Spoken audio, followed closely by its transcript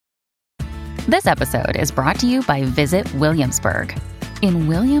This episode is brought to you by Visit Williamsburg. In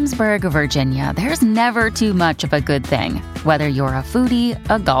Williamsburg, Virginia, there's never too much of a good thing. Whether you're a foodie,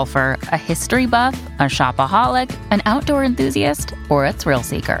 a golfer, a history buff, a shopaholic, an outdoor enthusiast, or a thrill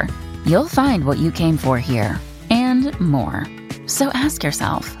seeker, you'll find what you came for here and more. So ask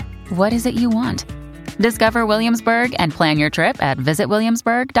yourself, what is it you want? Discover Williamsburg and plan your trip at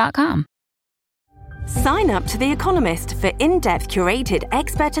visitwilliamsburg.com. Sign up to The Economist for in-depth curated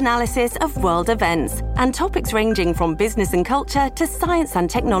expert analysis of world events and topics ranging from business and culture to science and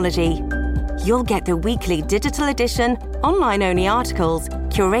technology. You'll get the weekly digital edition, online-only articles,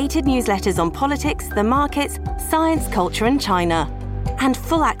 curated newsletters on politics, the markets, science, culture and China, and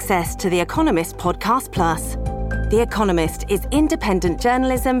full access to The Economist Podcast Plus. The Economist is independent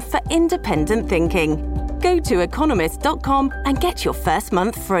journalism for independent thinking. Go to economist.com and get your first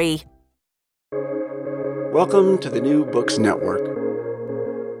month free. Welcome to the New Books Network.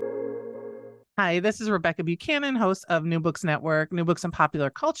 Hi, this is Rebecca Buchanan, host of New Books Network, New Books in Popular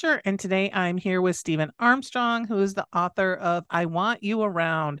Culture. And today I'm here with Stephen Armstrong, who is the author of I Want You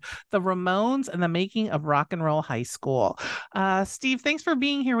Around, The Ramones and the Making of Rock and Roll High School. Steve, thanks for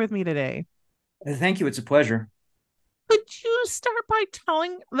being here with me today. Thank you. It's a pleasure. Could you start by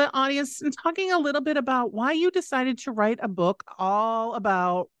telling the audience and talking a little bit about why you decided to write a book all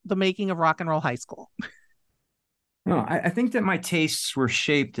about the making of Rock and Roll High School? No, I think that my tastes were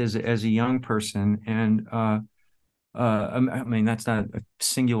shaped as a young person, and I mean that's not a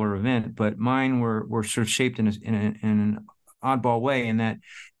singular event, but mine were sort of shaped in an oddball way. In that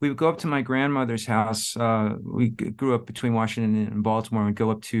we would go up to my grandmother's house. We grew up between Washington and Baltimore. We'd go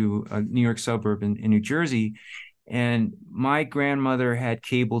up to a New York suburb in New Jersey, and my grandmother had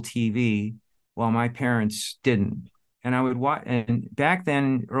cable TV while my parents didn't. And I would watch. And back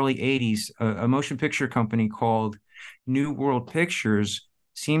then, early '80s, a motion picture company called New World Pictures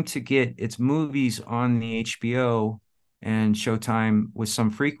seemed to get its movies on the HBO and Showtime with some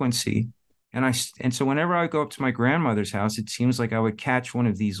frequency. And so whenever I go up to my grandmother's house, it seems like I would catch one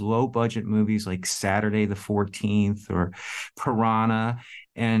of these low budget movies like Saturday the 14th or Piranha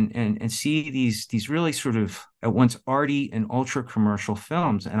and see these really sort of at once arty and ultra commercial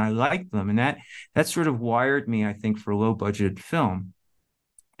films. And I liked them. And that sort of wired me, I think, for low budget film.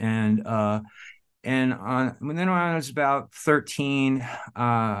 And then when I was about 13,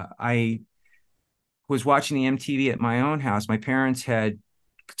 I was watching the MTV at my own house. My parents had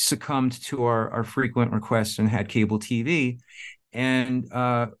succumbed to our frequent requests and had cable TV, and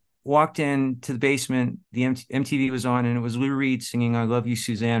walked into the basement. The MTV was on, and it was Lou Reed singing "I Love You,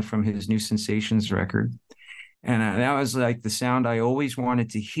 Suzanne" from his New Sensations record. And that was like the sound I always wanted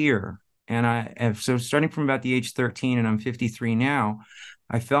to hear. And so starting from about the age 13, and I'm 53 now,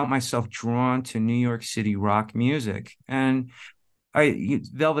 I felt myself drawn to New York City rock music. And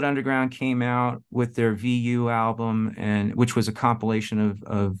Velvet Underground came out with their VU album, which was a compilation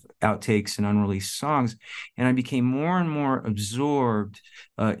of outtakes and unreleased songs. And I became more and more absorbed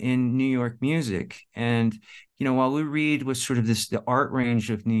in New York music. And, while Lou Reed was sort of the art range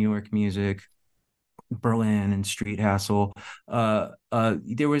of New York music, Berlin and Street Hassle,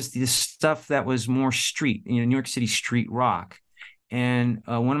 there was this stuff that was more street, New York City street rock. And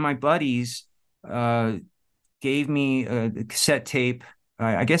one of my buddies gave me a cassette tape.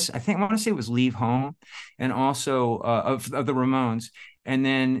 I want to say it was Leave Home, and also of the Ramones, and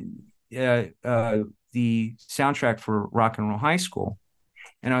then the soundtrack for Rock and Roll High School.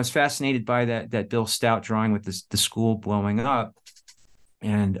 And I was fascinated by that Bill Stout drawing with the school blowing up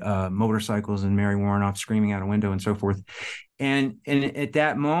and motorcycles and Mary Warnoff screaming out a window and so forth. And at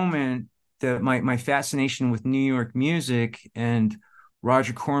that moment, my fascination with New York music and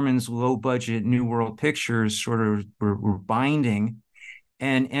Roger Corman's low-budget New World Pictures sort of were binding.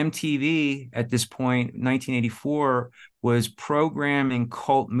 And MTV at this point, 1984, was programming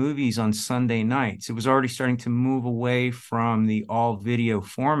cult movies on Sunday nights. It was already starting to move away from the all-video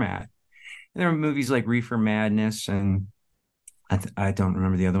format. And there were movies like Reefer Madness, and I don't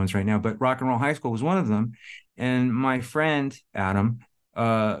remember the other ones right now, but Rock and Roll High School was one of them. And my friend, Adam,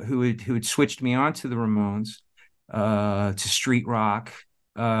 who had switched me on to the Ramones, to street rock,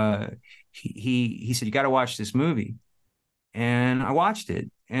 he said, "You got to watch this movie." And I watched it,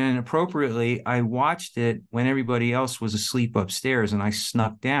 and appropriately I watched it when everybody else was asleep upstairs, and I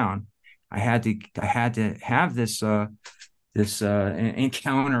snuck down. I had to have this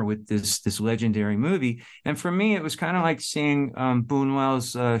encounter with this legendary movie. And for me, it was kind of like seeing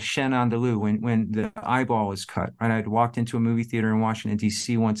Buñuel's Chien Andalou when the eyeball was cut. Right, I'd walked into a movie theater in Washington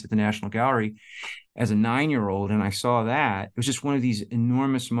D.C. once at the National Gallery as a 9-year-old, and I saw that. It was just one of these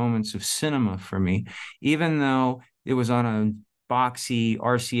enormous moments of cinema for me, even though it was on a boxy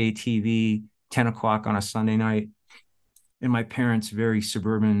RCA TV 10 o'clock on a Sunday night in my parents' very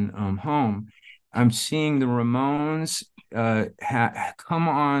suburban home. I'm seeing the Ramones come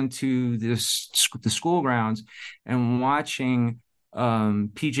on to the school grounds and watching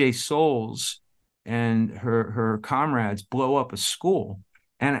PJ Souls and her comrades blow up a school.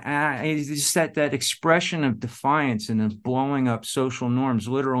 And it's just that expression of defiance and of blowing up social norms,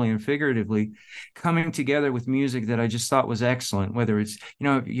 literally and figuratively, coming together with music that I just thought was excellent. Whether it's,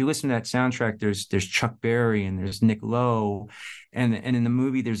 if you listen to that soundtrack, there's Chuck Berry and there's Nick Lowe, and in the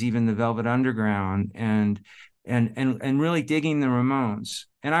movie there's even the Velvet Underground, and really digging the Ramones.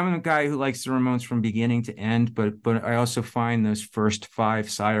 And I'm a guy who likes the Ramones from beginning to end, but I also find those first 5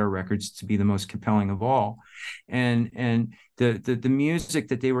 Sire records to be the most compelling of all. And the music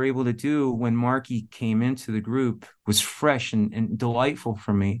that they were able to do when Marky came into the group was fresh and delightful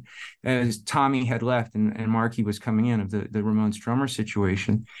for me, as Tommy had left and Marky was coming in, of the Ramones drummer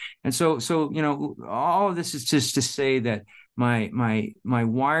situation. And so all of this is just to say that my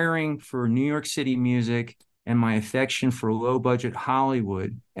wiring for New York City music and my affection for low budget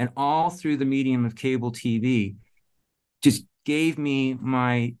Hollywood, and all through the medium of cable TV, just gave me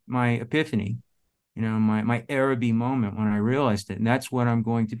my epiphany, my Araby moment when I realized it. And that's what I'm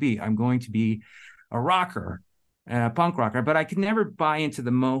going to be. I'm going to be a rocker, a punk rocker, but I could never buy into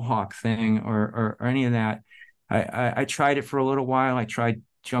the Mohawk thing or any of that. I tried it for a little while. I tried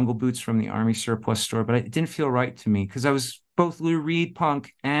Jungle Boots from the Army surplus store, but it didn't feel right to me because I was both Lou Reed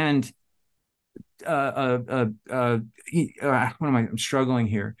punk and what am I'm struggling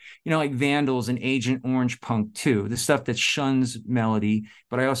here, like Vandals and Agent Orange punk too, the stuff that shuns melody,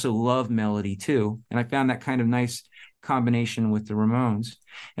 but I also love melody too. And I found that kind of nice combination with the Ramones.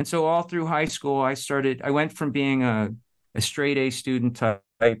 And so all through high school, I went from being a straight A student type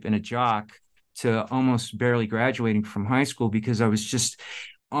and a jock to almost barely graduating from high school, because I was just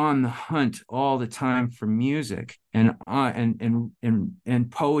on the hunt all the time for music and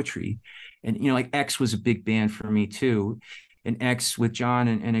poetry. And, like X was a big band for me too. And X with John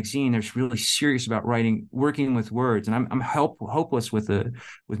and Exene, they're really serious about working with words. And I'm hopeless with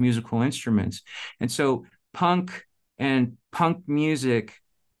musical instruments. And so punk and punk music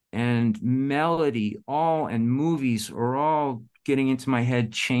and melody and movies are all getting into my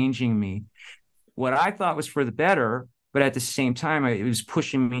head, changing me. What I thought was for the better, but at the same time, it was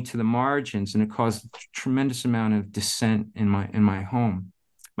pushing me to the margins, and it caused a tremendous amount of dissent in my home.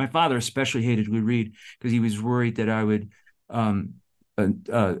 My father especially hated Lou Reed because he was worried that I would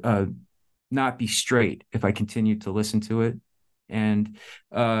not be straight if I continued to listen to it. And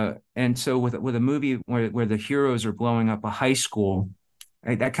so with a movie where the heroes are blowing up a high school,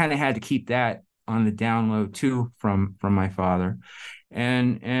 I kind of had to keep that on the down low too from my father.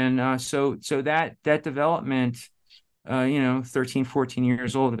 So that development, 13, 14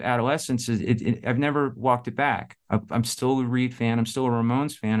 years old of adolescence, I've never walked it back. I'm still a Reed fan. I'm still a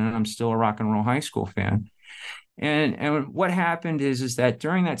Ramones fan, and I'm still a rock and roll high school fan. And what happened is that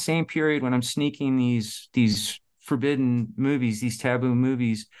during that same period when I'm sneaking these forbidden movies, these taboo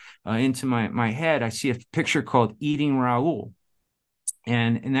movies into my head, I see a picture called Eating Raoul.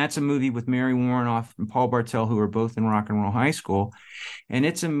 And that's a movie with Mary Warrenoff and Paul Bartel, who are both in rock and roll high school. And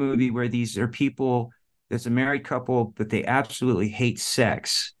it's a movie where these are people, it's a married couple, but they absolutely hate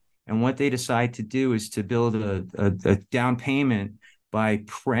sex. And what they decide to do is to build a down payment by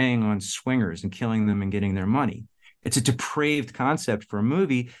preying on swingers and killing them and getting their money. It's a depraved concept for a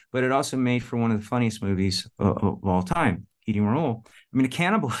movie, but it also made for one of the funniest movies of all time, Eating Raoul. I mean, a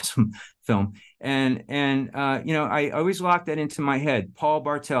cannibalism film. And I always locked that into my head. Paul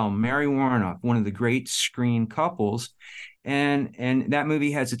Bartel, Mary Warrenoff, one of the great screen couples. And that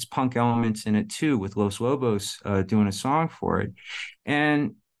movie has its punk elements in it too, with Los Lobos doing a song for it.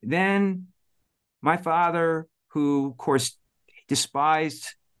 And then my father, who of course despised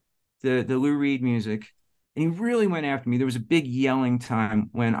the Lou Reed music, and he really went after me. There was a big yelling time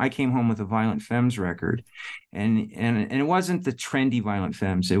when I came home with a Violent Femmes record, and it wasn't the trendy Violent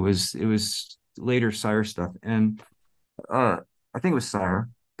Femmes. It was later Sire stuff, and I think it was Sire.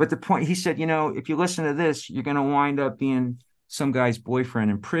 But the point, he said, if you listen to this, you're going to wind up being some guy's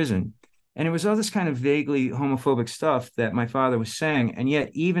boyfriend in prison. And it was all this kind of vaguely homophobic stuff that my father was saying. And yet,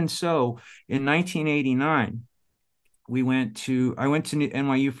 even so, in 1989, I went to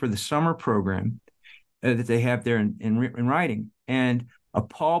NYU for the summer program that they have there in writing. And a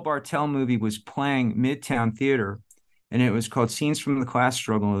Paul Bartel movie was playing Midtown Theater, and it was called Scenes from the Class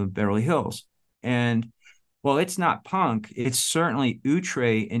Struggle in Beverly Hills. And well, it's not punk. It's certainly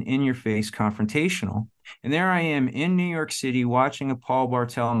outre and in-your-face confrontational. And there I am in New York City watching a Paul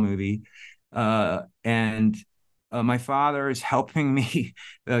Bartel movie, and my father is helping me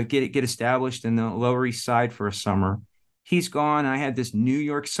get established in the Lower East Side for a summer. He's gone. I had this New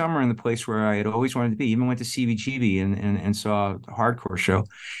York summer in the place where I had always wanted to be. Even went to CBGB and saw a hardcore show,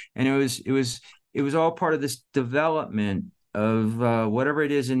 and it was all part of this development of whatever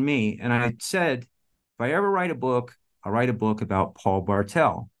it is in me. And I said, if I ever write a book, I'll write a book about Paul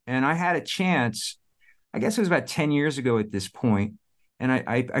Bartel. And I had a chance. I guess it was about 10 years ago at this point, and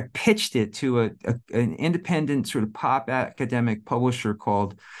I pitched it to an independent sort of pop academic publisher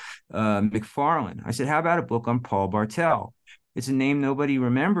called McFarlane. I said, "How about a book on Paul Bartel?" It's a name nobody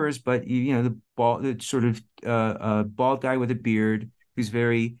remembers, but the sort of bald guy with a beard who's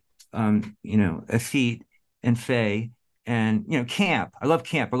very effete and fey, and camp. I love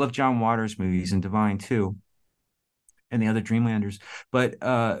camp. I love John Waters movies and Divine too, and the other Dreamlanders. But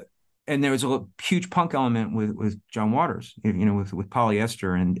and there was a huge punk element with John Waters, with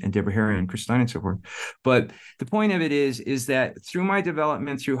Polyester and Deborah Harry and Chris Stein and so forth. But the point of it is that through my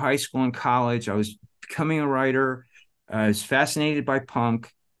development through high school and college, I was becoming a writer. I was fascinated by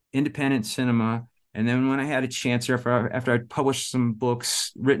punk, independent cinema. And then when I had a chance after I'd published some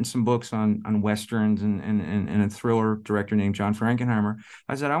books, written some books on Westerns and a thriller director named John Frankenheimer,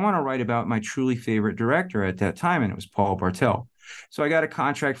 I said, I want to write about my truly favorite director at that time. And it was Paul Bartel. So I got a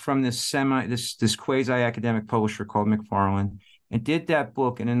contract from this quasi-academic publisher called McFarlane and did that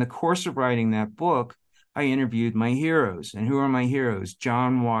book. And in the course of writing that book, I interviewed my heroes. And who are my heroes?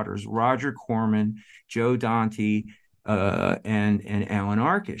 John Waters, Roger Corman, Joe Dante, and Alan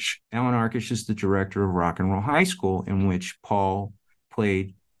Arkish. Alan Arkish is the director of Rock and Roll High School, in which Paul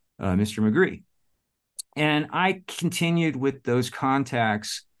played Mr. McGree. And I continued with those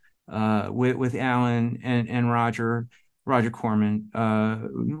contacts with Alan and Roger Corman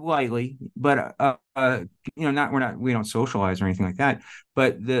lightly, but we don't socialize or anything like that.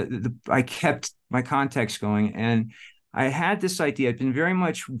 But I kept my contacts going, and I had this idea. I'd been very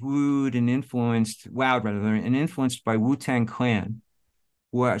much wowed and influenced by Wu-Tang Clan,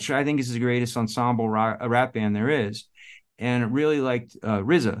 which I think is the greatest ensemble rap band there is, and I really liked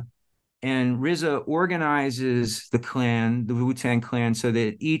RZA. And RZA organizes the Wu-Tang Clan, so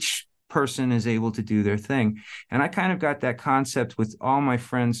that each person is able to do their thing. And I kind of got that concept with all my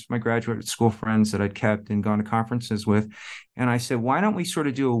friends, my graduate school friends that I'd kept and gone to conferences with. And I said, why don't we sort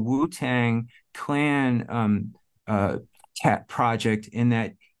of do a Wu-Tang Clan project, in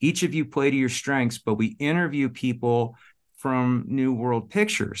that each of you play to your strengths, but we interview people from New World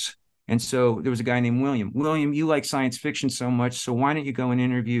Pictures. And so there was a guy named William. William, you like science fiction so much, so why don't you go and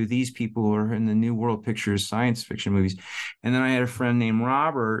interview these people who are in the New World Pictures science fiction movies? And then I had a friend named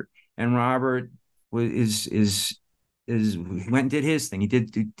Robert, and Robert went and did his thing. He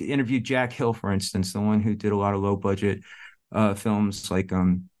did interview Jack Hill, for instance, the one who did a lot of low budget films like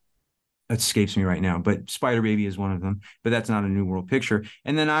it escapes me right now, but Spider Baby is one of them, but that's not a New World Picture.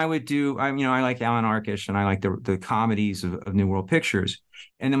 And then I would I like Alan Arkish, and I like the comedies of New World Pictures.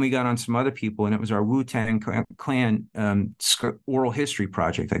 And then we got on some other people, and it was our Wu-Tang Clan oral history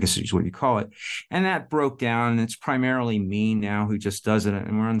project, I guess is what you call it. And that broke down, and it's primarily me now who just does it. And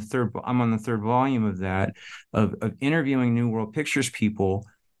I'm on the third volume of that, of interviewing New World Pictures people,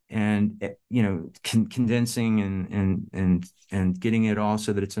 and condensing and getting it all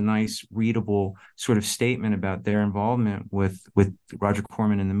so that it's a nice readable sort of statement about their involvement with Roger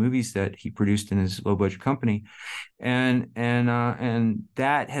Corman in the movies that he produced in his low budget company, and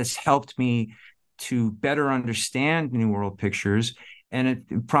that has helped me to better understand New World Pictures, and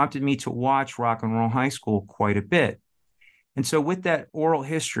it prompted me to watch Rock and Roll High School quite a bit. And so with that oral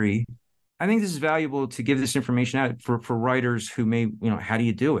history, I think this is valuable to give this information out for writers who may, how do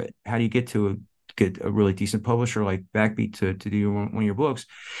you do it? How do you get a really decent publisher like Backbeat to do one of your books?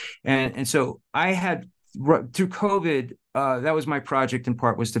 And so I had, through COVID, that was my project in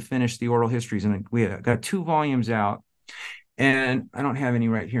part, was to finish the oral histories. And we got 2 volumes out, and I don't have any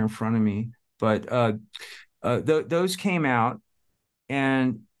right here in front of me, but those came out.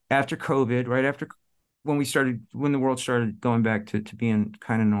 And after COVID, right after when the world started going back to being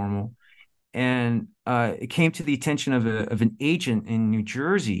kind of normal, and it came to the attention of an agent in New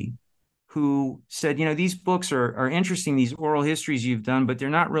Jersey who said, these books are interesting, these oral histories you've done, but they're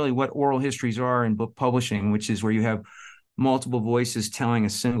not really what oral histories are in book publishing, which is where you have multiple voices telling a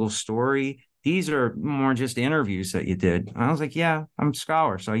single story. These are more just interviews that you did. And I was like, yeah, I'm a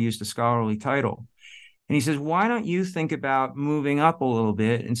scholar, so I used a scholarly title. And he says, why don't you think about moving up a little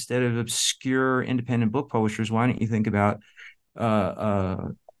bit? Instead of obscure independent book publishers, why don't you think about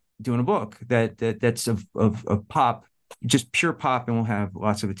doing a book that's of pop, just pure pop, and will have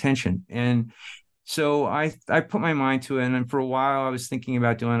lots of attention? And so I put my mind to it, and for a while I was thinking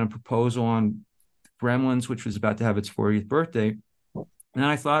about doing a proposal Gremlins, which was about to have its 40th birthday. And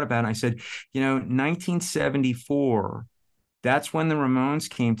I thought about it. I said, 1974, that's when the Ramones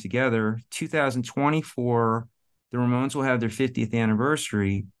came together. 2024, the Ramones will have their 50th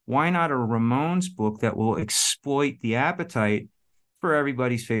anniversary. Why not a Ramones book that will exploit the appetite for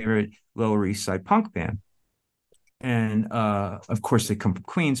everybody's favorite Lower East Side punk band? And of course, they come from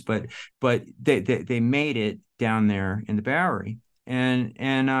Queens, but they made it down there in the Bowery. And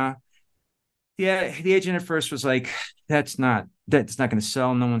the agent at first was like, that's not going to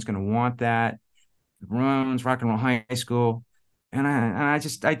sell. No one's going to want that. Ramones, Rock and Roll High School. And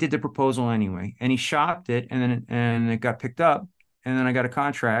I did the proposal anyway. And he shopped it, and it got picked up. And then I got a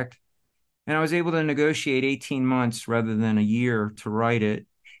contract, and I was able to negotiate 18 months rather than a year to write it.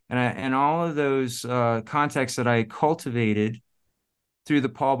 And all of those contacts that I cultivated through the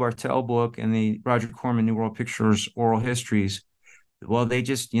Paul Bartel book and the Roger Corman New World Pictures oral histories, well, they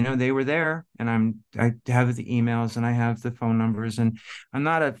just, they were there, and I have the emails and I have the phone numbers, and I'm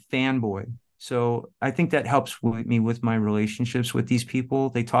not a fanboy. So I think that helps me with my relationships with these people.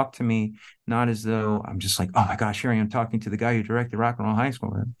 They talk to me not as though I'm just like, oh my gosh, here I am talking to the guy who directed Rock and Roll High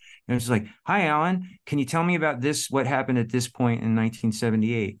School. And it's like, hi, Alan, can you tell me about this? What happened at this point in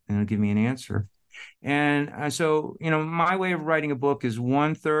 1978? And they'll give me an answer. And so, my way of writing a book is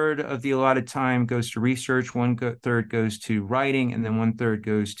 1/3 of the allotted time goes to research, 1/3 goes to writing, and then 1/3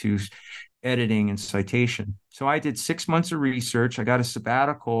 goes to editing and citation. So I did 6 months of research. I got a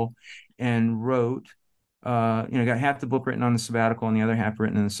sabbatical and wrote, got half the book written on the sabbatical and the other half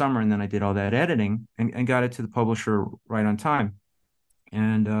written in the summer. And then I did all that editing and got it to the publisher right on time.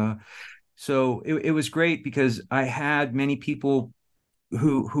 And so it was great because I had many people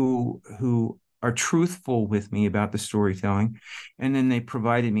who are truthful with me about the storytelling. And then they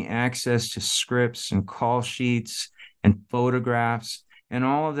provided me access to scripts and call sheets and photographs. And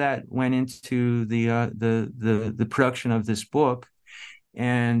all of that went into the production of this book.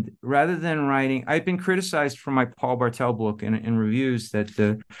 And rather than writing, I've been criticized for my Paul Bartel book in reviews that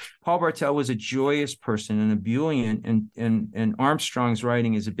Paul Bartel was a joyous person and ebullient, and Armstrong's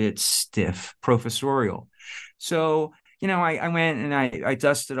writing is a bit stiff, professorial. So, I went and I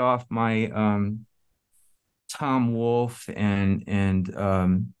dusted off my Tom Wolfe and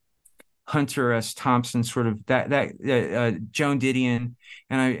Hunter S. Thompson, sort of that Joan Didion,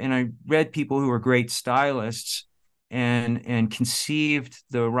 and I read people who were great stylists and conceived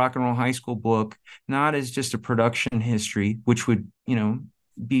the Rock and Roll High School book not as just a production history, which would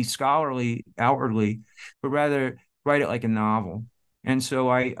be scholarly outwardly, but rather write it like a novel. And so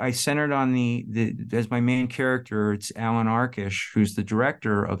I centered on the as my main character, it's Alan Arkish, who's the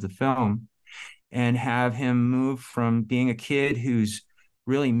director of the film, and have him move from being a kid who's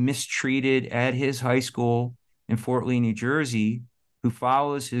really mistreated at his high school in Fort Lee, New Jersey, who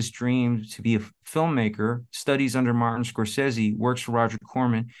follows his dream to be a filmmaker, studies under Martin Scorsese, works for Roger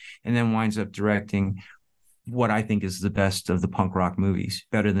Corman, and then winds up directing what I think is the best of the punk rock movies,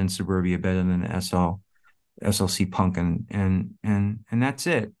 better than Suburbia, better than SLC Punk, and that's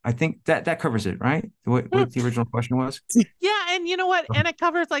it. I think that covers it, right? What the original question was? Yeah, and you know what? And it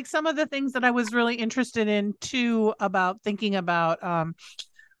covers like some of the things that I was really interested in too, about thinking about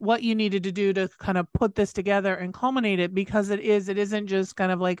what you needed to do to kind of put this together and culminate it, because it isn't just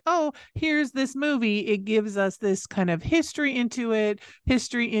kind of like, oh, here's this movie. It gives us this kind of history into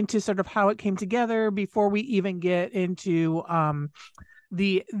sort of how it came together before we even get into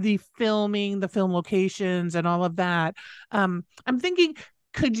the filming, the film locations and all of that. I'm thinking,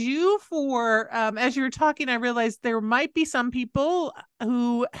 could you, as you were talking, I realized there might be some people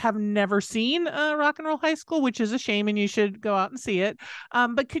who have never seen Rock and Roll High School, which is a shame, and you should go out and see it.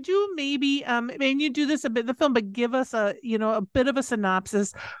 But could you maybe, and you do this a bit in the film, but give us a bit of a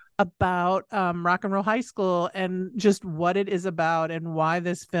synopsis about Rock and Roll High School and just what it is about and why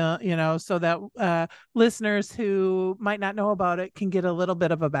this film, so that listeners who might not know about it can get a little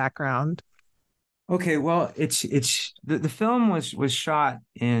bit of a background. Okay, well, it's the film was shot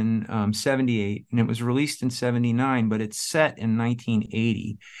in 78 and it was released in 79, but it's set in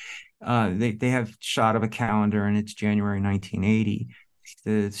 1980. They have shot of a calendar and it's January 1980.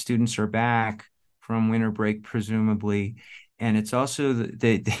 The students are back from winter break, presumably, and it's also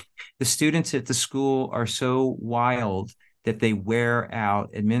the students at the school are so wild that they wear out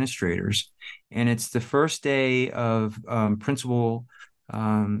administrators, and it's the first day of Principal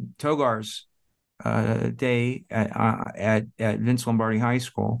Togar's day at Vince Lombardi High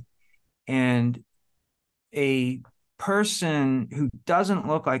School, and a person who doesn't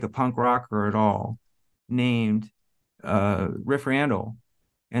look like a punk rocker at all, named Riff Randall,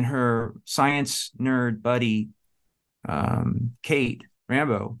 and her science nerd buddy Kate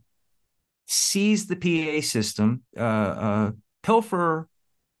Rambo, seize the PA system, pilfer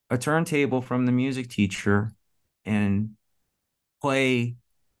a turntable from the music teacher, and play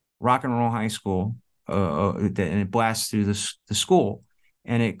Rock and Roll High School, and it blasts through the school,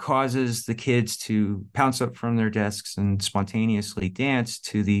 and it causes the kids to pounce up from their desks and spontaneously dance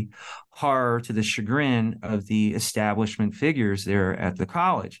to the horror, to the chagrin of the establishment figures there at the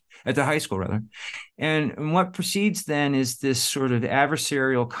high school rather. And what proceeds then is this sort of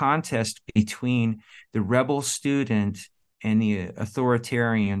adversarial contest between the rebel student and the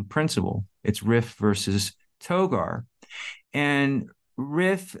authoritarian principal. It's Riff versus Togar. And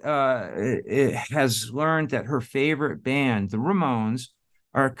Riff has learned that her favorite band, the Ramones,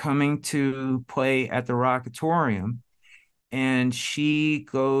 are coming to play at the Rockatorium. And she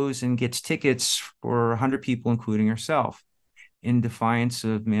goes and gets tickets for 100 people, including herself, in defiance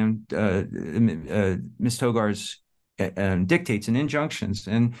of Miss Togar's dictates and injunctions.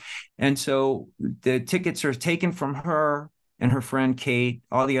 And so the tickets are taken from her and her friend Kate.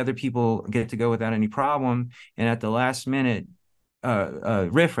 All the other people get to go without any problem. And at the last minute,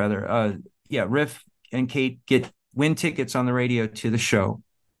 Riff and Kate win tickets on the radio to the show.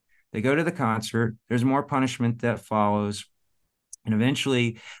 They go to the concert. There's more punishment that follows. And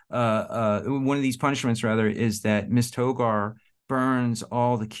eventually, one of these punishments, rather, is that Miss Togar burns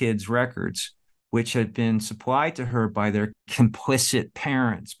all the kids' records, which had been supplied to her by their complicit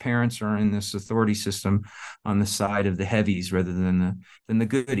parents. Parents are in this authority system on the side of the heavies rather than the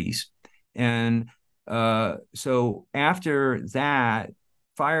goodies. And so after that,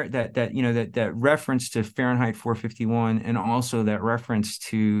 that reference to Fahrenheit 451, and also that reference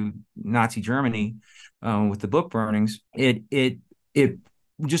to Nazi Germany with the book burnings, it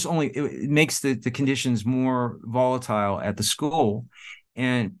makes the conditions more volatile at the school.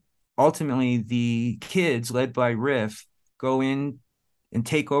 And ultimately, the kids, led by Riff, go in and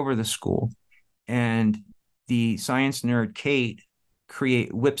take over the school. And the science nerd Kate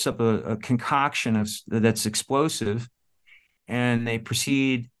whips up a concoction that's explosive, and they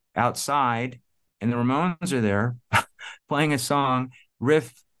proceed outside, and the Ramones are there playing a song.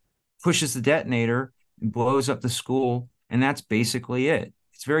 Riff pushes the detonator and blows up the school, and that's basically it.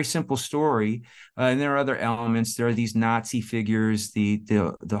 It's a very simple story, and there are other elements. There are these Nazi figures,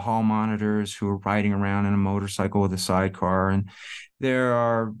 the hall monitors who are riding around in a motorcycle with a sidecar, and there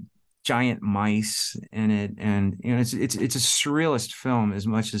are giant mice in it, and it's a surrealist film as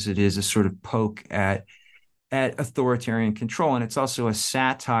much as it is a sort of poke at authoritarian control. And it's also a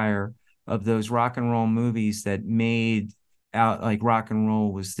satire of those rock and roll movies that made out like rock and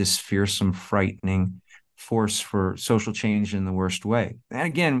roll was this fearsome, frightening force for social change in the worst way. And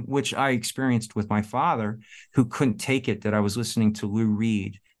again, which I experienced with my father, who couldn't take it that I was listening to Lou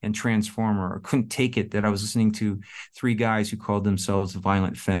Reed and Transformer, or couldn't take it that I was listening to three guys who called themselves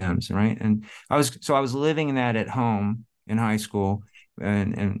Violent Femmes, right? And I was living in that at home in high school,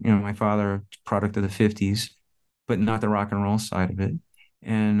 and my father, product of the 50s, but not the rock and roll side of it.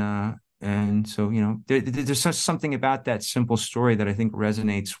 And so there's something about that simple story that I think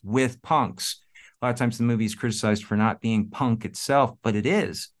resonates with punks. A lot of times the movie is criticized for not being punk itself, but it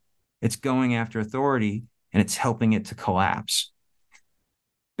is. It's going after authority, and it's helping it to collapse.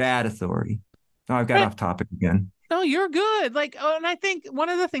 Bad authority. Oh, I've got off topic again. No, you're good. And I think one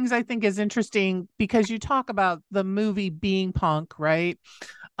of the things I think is interesting, because you talk about the movie being punk, right?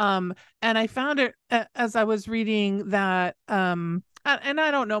 And I found it as I was reading that, and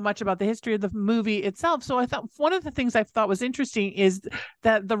I don't know much about the history of the movie itself. So I thought one of the things I thought was interesting is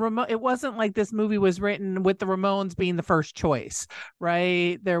that it wasn't like this movie was written with the Ramones being the first choice,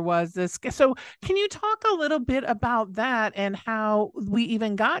 right? There was this. So can you talk a little bit about that and how we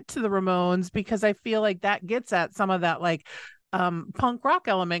even got to the Ramones? Because I feel like that gets at some of that, punk rock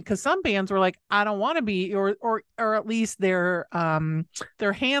element, because some bands were like, I don't want to be, or at least their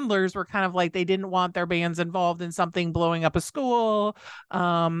handlers were kind of like, they didn't want their bands involved in something blowing up a school,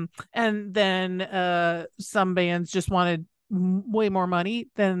 and then some bands just wanted way more money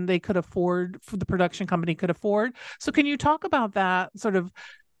than they could afford, for the production company could afford. So can you talk about that sort of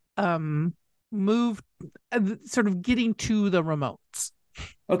move, sort of getting to the Ramones?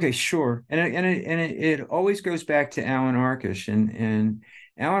 Okay, sure. And it always goes back to Alan Arkush, and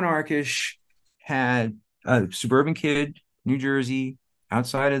Alan Arkush had a suburban kid, New Jersey,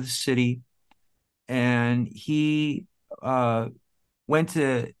 outside of the city, and he went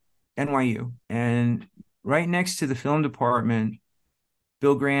to NYU, and right next to the film department,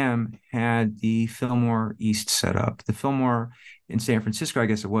 Bill Graham had the Fillmore East set up. The Fillmore in San Francisco, I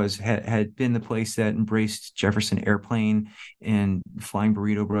guess it was, had been the place that embraced Jefferson Airplane and Flying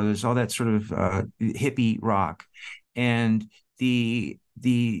Burrito Brothers, all that sort of hippie rock. And the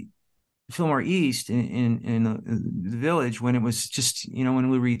Fillmore East in the Village, when it was just,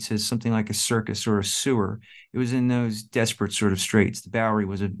 when Lou Reed says something like a circus or a sewer, it was in those desperate sort of straits. The Bowery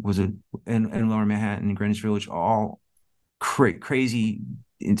was in Lower Manhattan and Greenwich Village, all crazy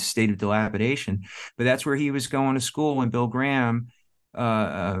in state of dilapidation. But that's where he was going to school when Bill Graham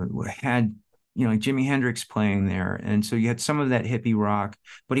had Jimi Hendrix playing there. And so you had some of that hippie rock,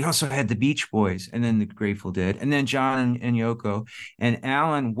 but he also had the Beach Boys and then the Grateful Dead and then John and Yoko. And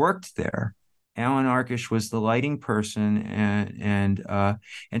Alan worked there. Alan Arkish was the lighting person. And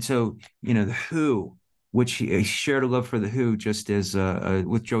so, the Who, which he shared a love for the Who just as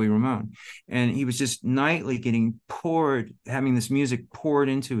with Joey Ramone. And he was just nightly having this music poured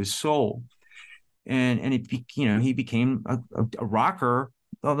into his soul. And he became a rocker.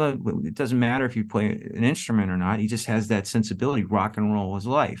 Although it doesn't matter if you play an instrument or not, he just has that sensibility. Rock and roll is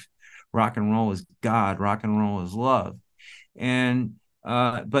life. Rock and roll is God. Rock and roll is love. And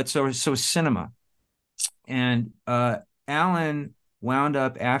but so is cinema. And Alan wound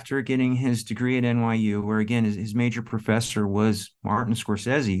up, after getting his degree at NYU, where again his major professor was Martin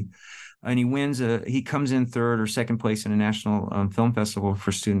Scorsese, and he comes in third or second place in a national film festival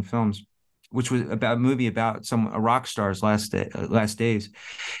for student films, which was about a movie about a rock star's last days.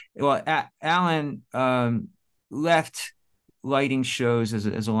 Well, Alan left lighting shows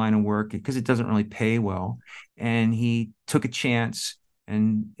as a line of work because it doesn't really pay well, and he took a chance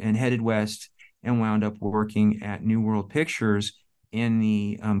and headed west and wound up working at New World Pictures in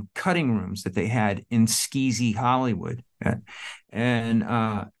the cutting rooms that they had in skeezy Hollywood. And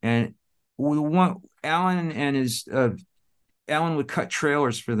Alan would cut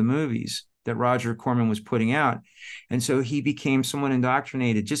trailers for the movies that Roger Corman was putting out. And so he became somewhat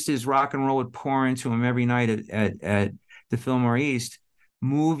indoctrinated. Just as rock and roll would pour into him every night at the Fillmore East,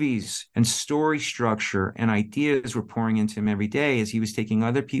 movies and story structure and ideas were pouring into him every day as he was taking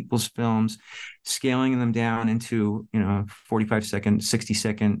other people's films, scaling them down into 45-second,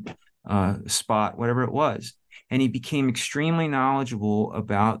 60-second spot, whatever it was. And he became extremely knowledgeable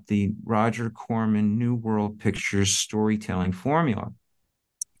about the Roger Corman New World Pictures storytelling formula.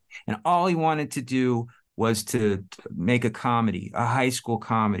 And all he wanted to do was to make a comedy, a high school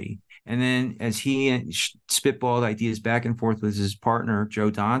comedy. And then as he spitballed ideas back and forth with his partner,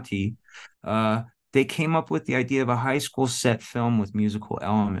 Joe Dante, they came up with the idea of a high school set film with musical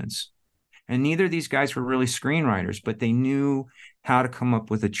elements. And neither of these guys were really screenwriters, but they knew how to come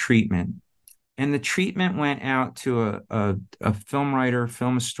up with a treatment. And the treatment went out to a film writer,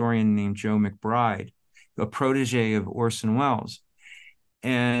 film historian named Joe McBride, a protege of Orson Welles.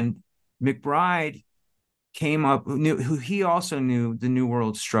 And McBride came up, he also knew the New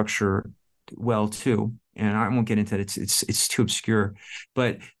World structure well too. And I won't get into it. It's too obscure,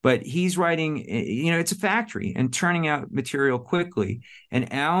 but he's writing, it's a factory and turning out material quickly.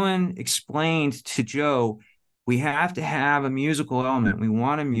 And Alan explained to Joe, we have to have a musical element. We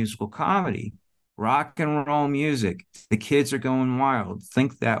want a musical comedy, rock and roll music. The kids are going wild.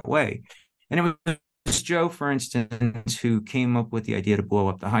 Think that way. And it was Joe, for instance, who came up with the idea to blow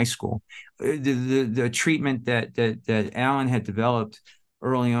up the high school. The treatment that Alan had developed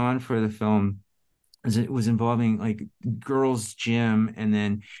early on for the film was involving like girls' gym and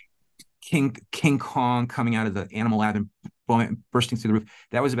then King Kong coming out of the animal lab and bursting through the roof.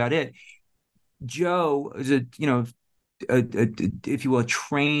 That was about it. Joe is if you will, a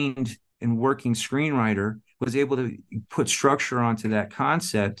trained and working screenwriter, was able to put structure onto that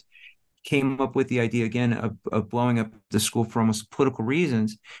concept, came up with the idea again of blowing up the school for almost political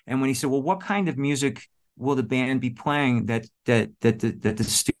reasons. And when he said, well, what kind of music will the band be playing that the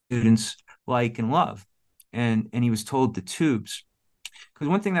students like and love? And he was told the Tubes. Because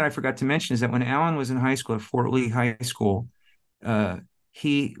one thing that I forgot to mention is that when Alan was in high school at Fort Lee High School,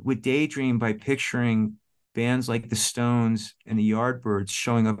 he would daydream by picturing bands like the Stones and the Yardbirds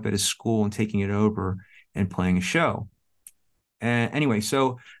showing up at his school and taking it over and playing a show. And anyway,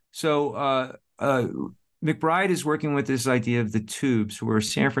 so McBride is working with this idea of the Tubes, who were a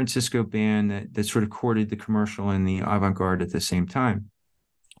San Francisco band that sort of courted the commercial and the avant-garde at the same time,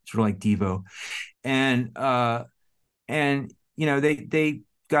 sort of like Devo. And they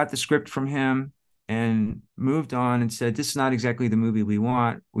got the script from him and moved on and said, this is not exactly the movie we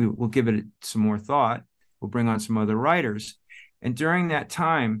want. We'll give it some more thought. We'll bring on some other writers. And during that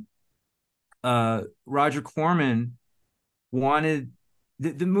time, Roger Corman wanted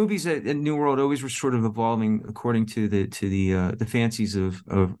the movies at New World always were sort of evolving according to the fancies of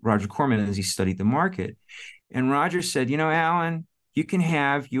Roger Corman as he studied the market. And Roger said, Alan, you can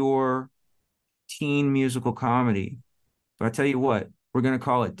have your teen musical comedy, but I'll tell you what, we're going to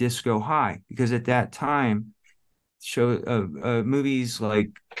call it Disco High, because at that time, movies like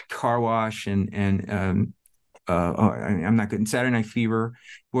Car Wash I'm not good. And Saturday Night Fever,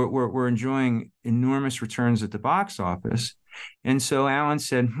 we're enjoying enormous returns at the box office. And so Alan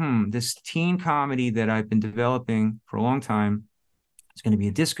said, this teen comedy that I've been developing for a long time is going to be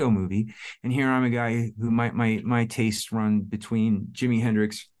a disco movie. And here I'm a guy who my tastes run between Jimi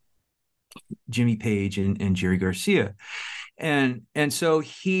Hendrix, Jimmy Page, and Jerry Garcia. And so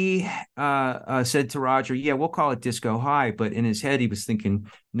he said to Roger, yeah, we'll call it Disco High. But in his head, he was thinking,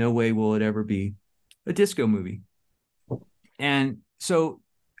 no way will it ever be a disco movie. And so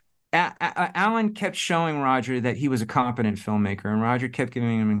Alan kept showing Roger that he was a competent filmmaker, and Roger kept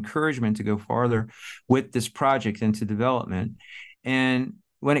giving him encouragement to go farther with this project into development. And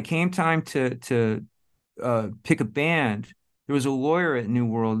when it came time to pick a band, there was a lawyer at New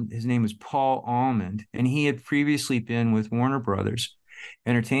World. His name was Paul Almond, and he had previously been with Warner Brothers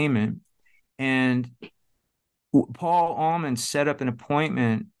Entertainment. And Paul Almond set up an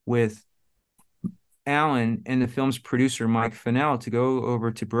appointment with Alan and the film's producer, Mike Fennell, to go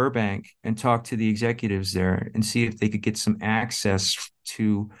over to Burbank and talk to the executives there and see if they could get some access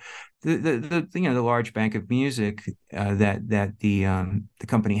to the large bank of music that the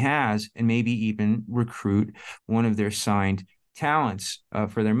company has, and maybe even recruit one of their signed talents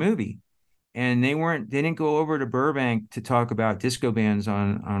for their movie. And they didn't go over to Burbank to talk about disco bands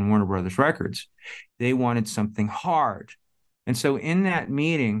on Warner Brothers Records. They wanted something hard. And so in that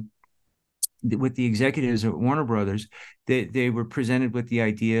meeting with the executives at Warner Brothers, they were presented with the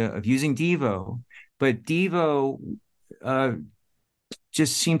idea of using Devo, but Devo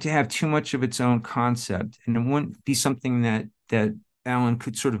just seemed to have too much of its own concept, and it wouldn't be something that Alan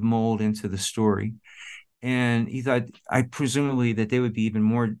could sort of mold into the story. And he thought, presumably, that they would be even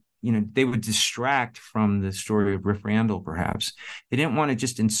more, they would distract from the story of Riff Randall, perhaps. They didn't want to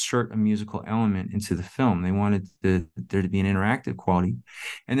just insert a musical element into the film. They wanted there to be an interactive quality.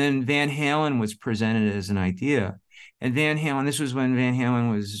 And then Van Halen was presented as an idea. And this was when Van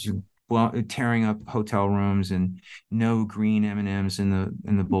Halen was tearing up hotel rooms and no green M&Ms in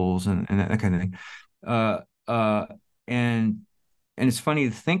the bowls and that kind of thing. And it's funny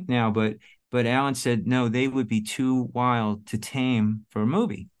to think now, but Alan said, no, they would be too wild to tame for a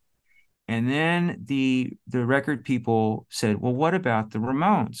movie. And then the record people said, well, what about the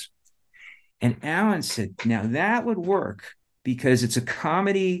Ramones? And Alan said, now that would work because it's a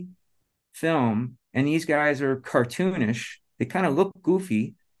comedy film and these guys are cartoonish. They kind of look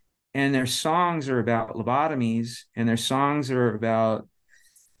goofy, and their songs are about lobotomies, and their songs are about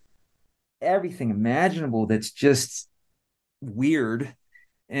everything imaginable that's just weird.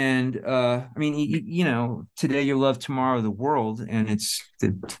 And I mean, today you love, tomorrow the world, and it's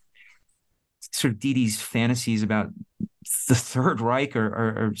the sort of Dee Dee's fantasies about the Third Reich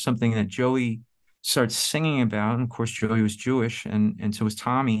or something that Joey starts singing about. And of course, Joey was Jewish, and so was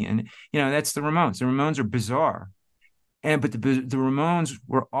Tommy. And that's the Ramones. The Ramones are bizarre, but the Ramones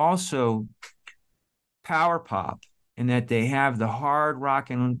were also power pop in that they have the hard rock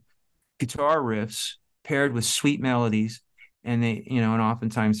and guitar riffs paired with sweet melodies. And they, and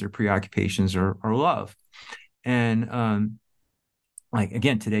oftentimes their preoccupations are love. And like,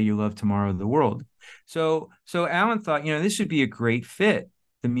 again, today you love, tomorrow the world. So Alan thought, this would be a great fit.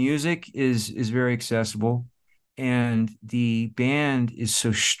 The music is very accessible, and the band is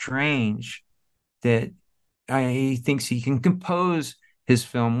so strange that he thinks he can compose his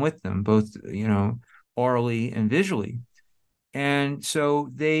film with them, both, orally and visually. And so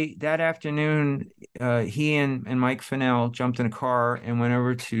that afternoon, he and Mike Fennell jumped in a car and went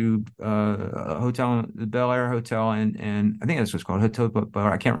over to a hotel, the Bel Air Hotel, and I think that's what's called, Hotel Bel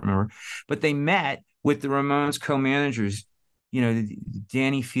Air. I can't remember, but they met with the Ramones co-managers.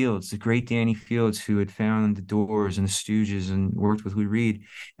 Danny Fields, the great Danny Fields, who had found the Doors and the Stooges and worked with Lou Reed,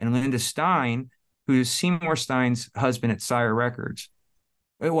 and Linda Stein, who is Seymour Stein's husband at Sire Records,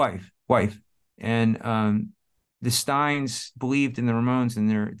 wife, and the Steins believed in the Ramones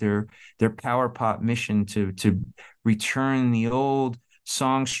and their power pop mission to return the old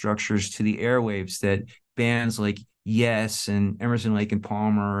song structures to the airwaves that bands like Yes and Emerson, Lake and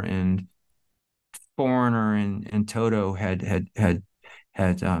Palmer and Foreigner and Toto had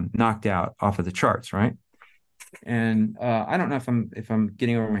knocked out off of the charts, right? And I don't know if I'm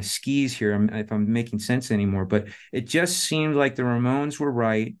getting over my skis here, if I'm making sense anymore, but it just seemed like the Ramones were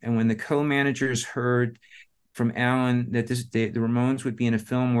right. And when the co-managers heard from Alan that the Ramones would be in a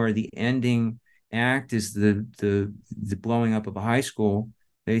film where the ending act is the blowing up of a high school,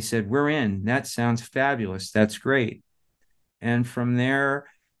 they said, we're in. That sounds fabulous. That's great. And from there,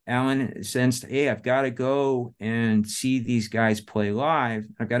 Alan sensed, hey, I've got to go and see these guys play live.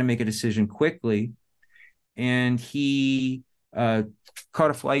 I've got to make a decision quickly. and he caught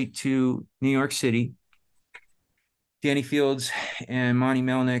a flight to New York City. Danny Fields and Monty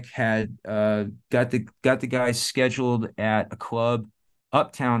Melnick had got the guys scheduled at a club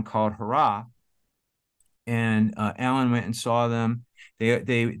uptown called Hurrah, and Alan went and saw them.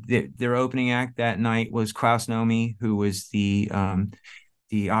 Their opening act that night was Klaus Nomi, who was the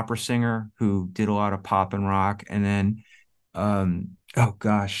opera singer who did a lot of pop and rock, and then oh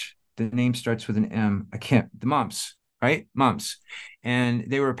gosh, the name starts with an M. I can't. The Mumps, right? Mumps, and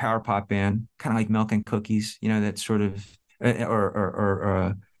they were a power pop band, kind of like Milk and Cookies, that sort of,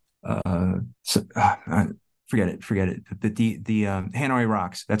 or forget it. But the Hanoi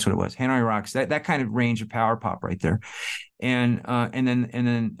Rocks, that's what it was. Hanoi Rocks, that kind of range of power pop right there. And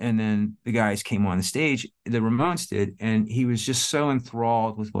then the guys came on the stage, the Ramones did, and he was just so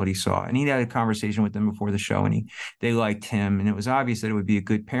enthralled with what he saw. And he had a conversation with them before the show, and they liked him, and it was obvious that it would be a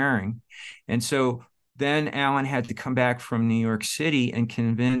good pairing. And so then Alan had to come back from New York City and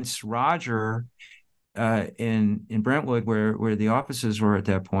convince Roger in Brentwood, where the offices were at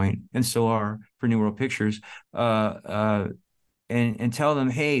that point, and still are for New World Pictures, and tell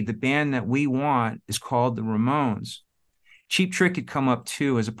them, hey, the band that we want is called the Ramones. Cheap Trick had come up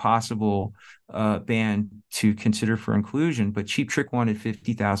too as a possible band to consider for inclusion, but Cheap Trick wanted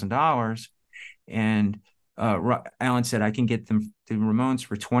 $50,000, and Alan said, I can get them the Ramones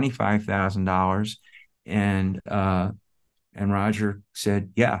for $25,000, and Roger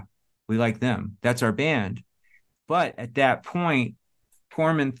said, yeah, we like them. That's our band. But at that point,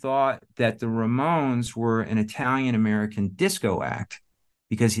 Corman thought that the Ramones were an Italian-American disco act,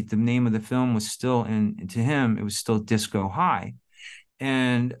 because the name of the film was still, and to him, it was still Disco High.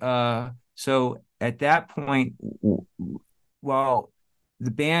 And so at that point, while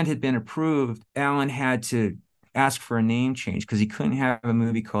the band had been approved, Alan had to ask for a name change because he couldn't have a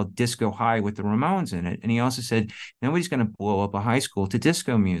movie called Disco High with the Ramones in it. And he also said, nobody's going to blow up a high school to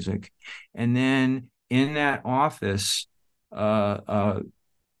disco music. And then in that office, Alan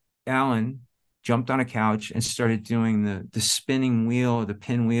jumped on a couch and started doing the spinning wheel, the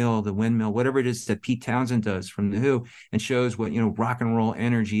pinwheel, the windmill, whatever it is that Pete Townsend does from The Who, and shows what, rock and roll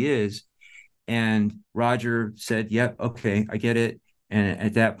energy is. And Roger said, yep, okay, I get it. And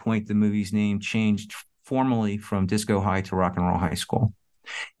at that point, the movie's name changed formally from Disco High to Rock and Roll High School.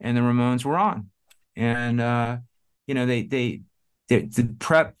 And the Ramones were on. And, the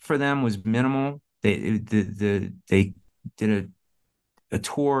prep for them was minimal. They did a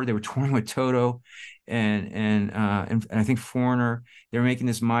tour. They were touring with Toto and I think Foreigner. They were making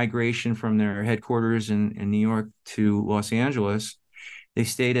this migration from their headquarters in New York to Los Angeles. They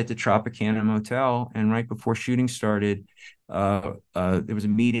stayed at the Tropicana Motel, and right before shooting started, there was a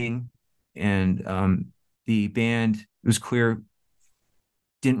meeting, and the band, it was clear,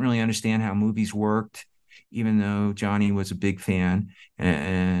 didn't really understand how movies worked, even though Johnny was a big fan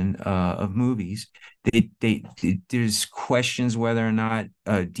and of movies. There's questions whether or not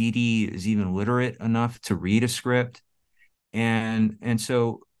Dee Dee is even literate enough to read a script, and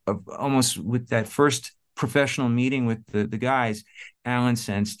so almost with that first professional meeting with the guys, Alan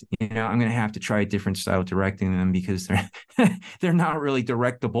sensed, I'm going to have to try a different style directing them because they're not really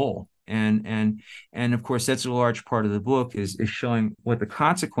directable. And of course, that's a large part of the book is showing what the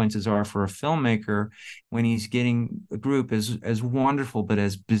consequences are for a filmmaker when he's getting a group as wonderful but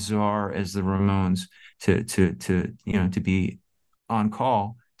as bizarre as the Ramones to be on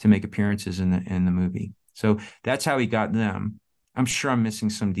call to make appearances in the movie. So that's how he got them. I'm sure I'm missing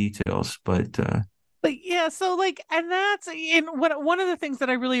some details, but yeah, so and that's one of the things that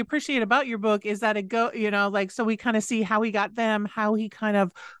I really appreciate about your book is that so we kind of see how he got them, how he kind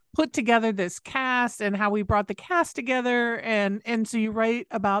of put together this cast and how we brought the cast together, and so you write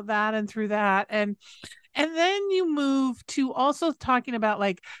about that and through that, and then you move to also talking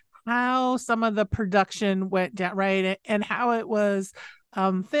about how some of the production went down, right, and how it was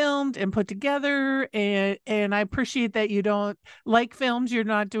filmed and put together, and I appreciate that you don't, like films, you're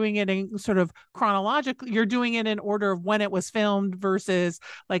not doing it in sort of chronological, you're doing it in order of when it was filmed versus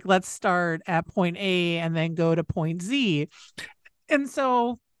let's start at point A and then go to point Z. And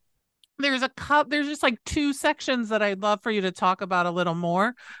so there's just two sections that I'd love for you to talk about a little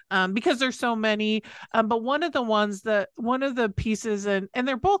more, because there's so many. But one of the pieces, and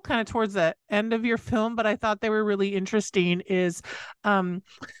they're both kind of towards the end of your film, but I thought they were really interesting, is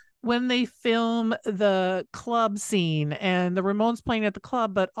when they film the club scene and the Ramones playing at the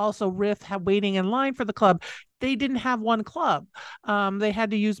club, but also Riff waiting in line for the club. They didn't have one club. They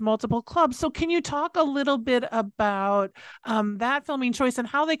had to use multiple clubs. So can you talk a little bit about that filming choice and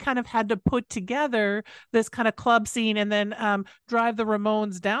how they kind of had to put together this kind of club scene and then drive the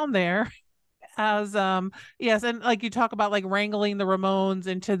Ramones down there as yes, and like you talk about like wrangling the Ramones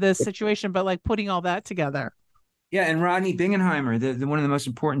into this situation, but like putting all that together. Yeah, and Rodney Bingenheimer, one of the most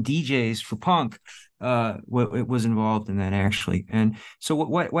important DJs for punk, was involved in that actually. And so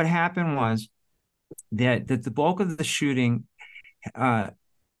what happened was that the bulk of the shooting uh,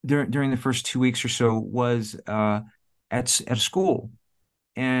 during the first 2 weeks or so was at a school,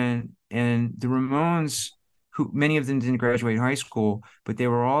 and the Ramones, who many of them didn't graduate high school, but they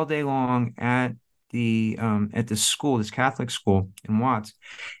were all day long at the school, this Catholic school in Watts,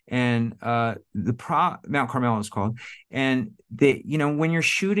 and Mount Carmel is called. And they, when you're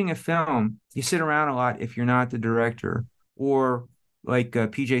shooting a film, you sit around a lot if you're not the director, or like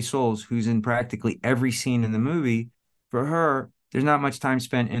PJ Souls, who's in practically every scene in the movie. For her, there's not much time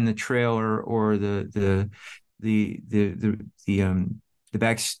spent in the trailer or the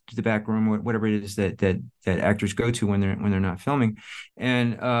back room, whatever it is that actors go to when they're not filming.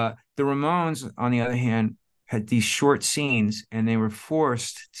 And the Ramones, on the other hand, had these short scenes, and they were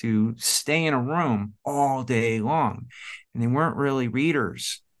forced to stay in a room all day long, and they weren't really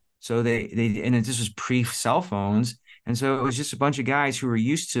readers. So and this was pre cell phones. And so it was just a bunch of guys who were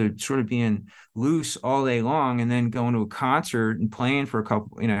used to sort of being loose all day long, and then going to a concert and playing for a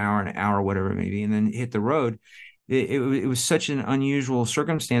couple, an hour, whatever it may be, and then hit the road. It was such an unusual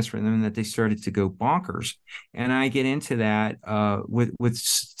circumstance for them that they started to go bonkers. And I get into that with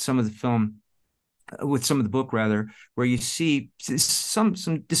some of the film, with some of the book rather, where you see some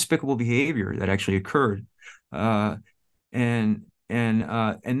despicable behavior that actually occurred, and then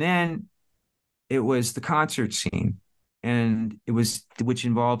it was the concert scene, and which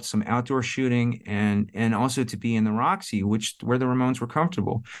involved some outdoor shooting and also to be in the Roxy, where the Ramones were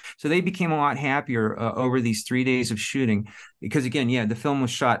comfortable. So they became a lot happier over these 3 days of shooting, because again, yeah, the film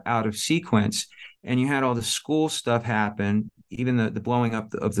was shot out of sequence, and you had all the school stuff happen. Even the blowing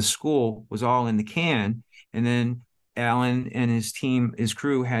up of the school was all in the can, and then Alan and his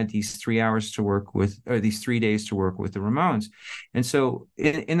crew had these 3 days to work with the Ramones. And so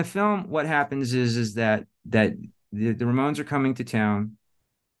in the film, what happens is that the Ramones are coming to town.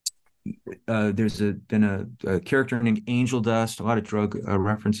 There's been a character named Angel Dust, a lot of drug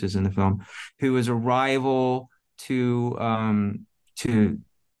references in the film, who is a rival to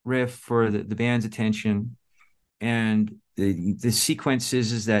Riff for the band's attention. And the sequence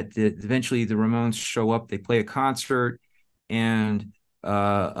is that eventually the Ramones show up, they play a concert, and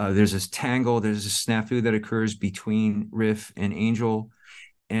there's this tangle, there's a snafu that occurs between Riff and Angel.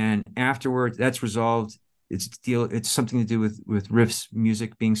 And afterward, that's resolved. It's something to do with Riff's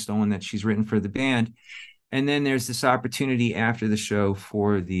music being stolen that she's written for the band. And then there's this opportunity after the show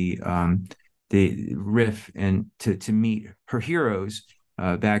for the Riff and to meet her heroes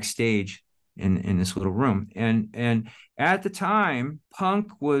backstage in this little room. And at the time,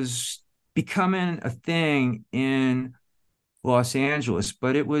 punk was becoming a thing in Los Angeles,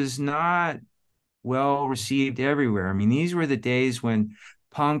 but it was not well received everywhere. I mean, these were the days when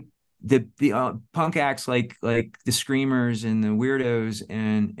punk acts like the Screamers and the Weirdos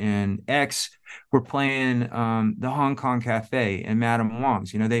and X were playing the Hong Kong Cafe and Madame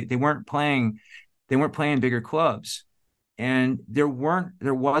Wong's. They weren't playing bigger clubs, and there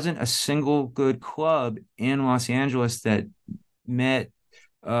wasn't a single good club in Los Angeles that met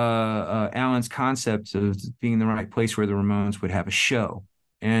Alan's concept of being the right place where the Ramones would have a show.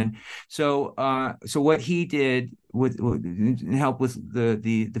 And so what he did with help with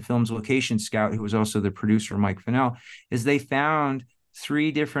the film's location scout, who was also the producer, Mike Fennell, is they found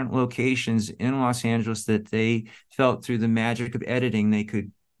 3 different locations in Los Angeles that they felt through the magic of editing they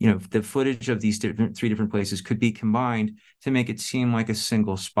could, the footage of these 3 different places could be combined to make it seem like a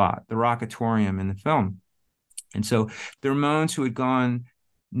single spot, the Rockatorium in the film. And so the Ramones, who had gone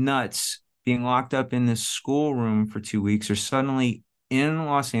nuts being locked up in this schoolroom for 2 weeks, are suddenly in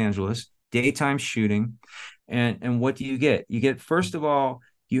Los Angeles, daytime shooting. And what do you get? You get, first of all,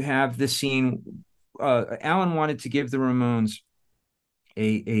 you have the scene. Alan wanted to give the Ramones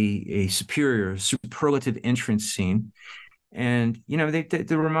a superlative entrance scene. And, the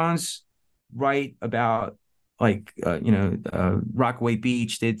Ramones write about Rockaway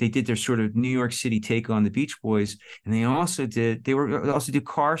Beach. They did their sort of New York City take on the Beach Boys. And they also do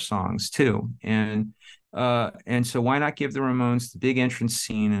car songs too. And so why not give the Ramones the big entrance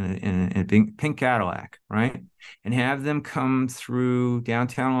scene in a big pink Cadillac, right? And have them come through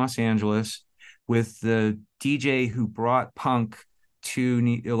downtown Los Angeles with the DJ who brought punk to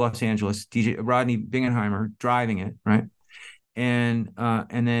Los Angeles, DJ Rodney Bingenheimer, driving it, right? And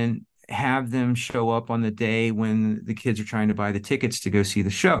then have them show up on the day when the kids are trying to buy the tickets to go see the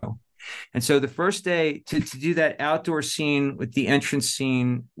show. And so the first day to do that outdoor scene with the entrance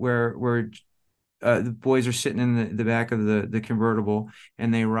scene where the boys are sitting in the back of the convertible,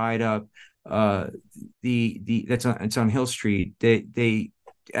 and they ride up the it's on Hill Street.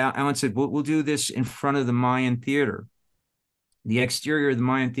 Alan said, we'll do this in front of the Mayan Theater. The exterior of the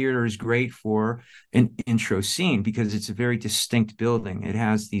Mayan Theater is great for an intro scene because it's a very distinct building. It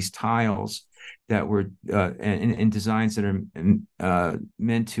has these tiles that were and designs that are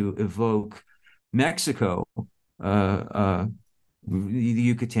meant to evoke Mexico, the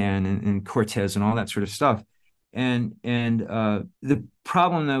Yucatan and Cortez and all that sort of stuff. And the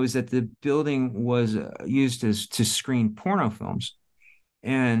problem though is that the building was used to screen porno films,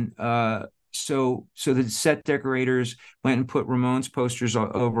 and so the set decorators went and put Ramones posters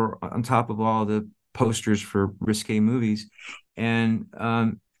over on top of all the posters for risque movies, and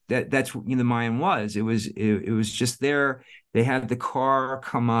that's what the Mayan was. It was just there. They had the car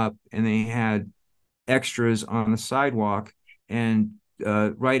come up, and they had extras on the sidewalk, and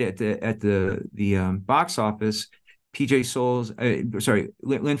right at the box office, PJ Souls,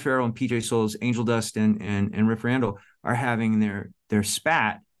 Lynn Farrell and PJ Souls, Angel Dust and Riff Randall are having their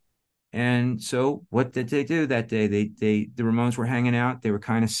spat. And so what did they do that day? The Ramones were hanging out. They were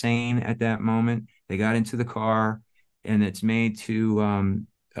kind of sane at that moment. They got into the car, and it's made to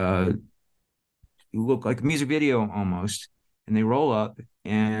look like a music video almost. And they roll up,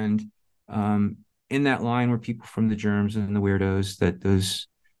 and in that line were people from the Germs and the Weirdos,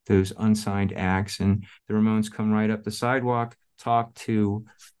 those unsigned acts, and the Ramones come right up the sidewalk, talk to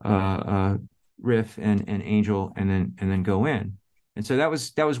Riff and Angel, and then go in. And so that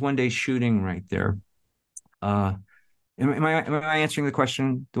was one day shooting right there. Am I answering the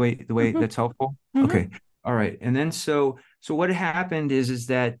question the way Mm-hmm. that's helpful? Mm-hmm. Okay, all right. And then so what had happened is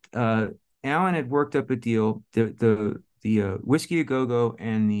that Alan had worked up a deal. The Whiskey A Go-Go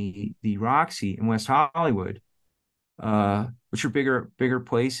and the Roxy in West Hollywood, which are bigger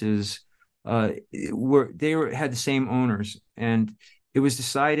places, had the same owners, and it was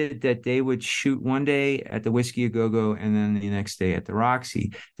decided that they would shoot one day at the Whiskey A Go-Go and then the next day at the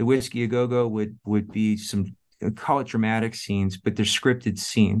Roxy. The Whiskey A Go-Go would be some, call it dramatic scenes, but they're scripted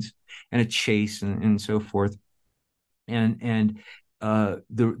scenes, and a chase and so forth. And the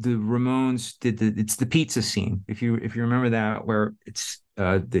Ramones it's the pizza scene, if you remember that, where it's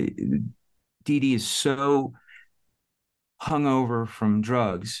the Dee Dee is so hungover from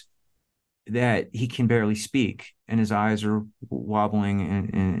drugs that he can barely speak, and his eyes are wobbling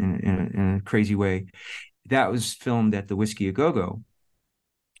in a crazy way. That was filmed at the Whiskey A Go-Go,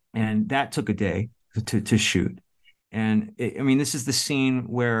 and that took a day to shoot. And this is the scene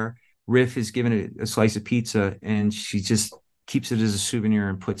where Riff is given a slice of pizza, and she just keeps it as a souvenir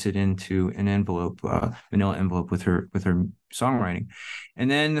and puts it into an envelope, manila envelope with her songwriting.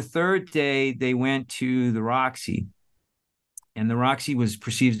 And then the third day they went to the Roxy. And the Roxy was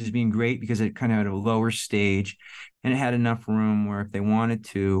perceived as being great because it kind of had a lower stage, and it had enough room where if Alan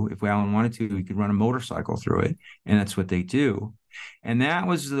wanted to, we could run a motorcycle through it. And that's what they do. And that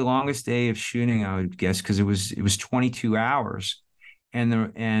was the longest day of shooting, I would guess, because it was 22 hours.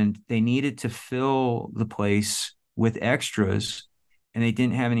 And they needed to fill the place with extras, and they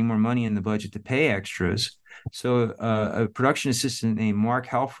didn't have any more money in the budget to pay extras. So a production assistant named Mark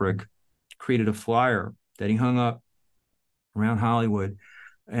Helfrich created a flyer that he hung up around Hollywood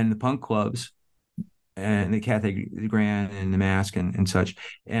and the punk clubs and the Cathay Grand and the Mask and such,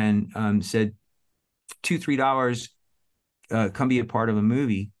 and said $2-3, come be a part of a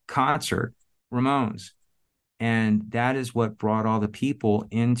movie concert, Ramones. And that is what brought all the people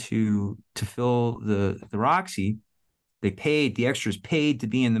to fill the Roxy. The extras paid to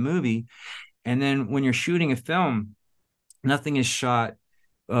be in the movie. And then when you're shooting a film, nothing is shot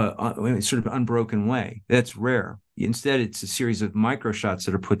sort of unbroken way. That's rare. Instead, it's a series of micro shots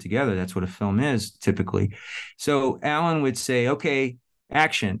that are put together. That's what a film is typically. So Alan would say, okay,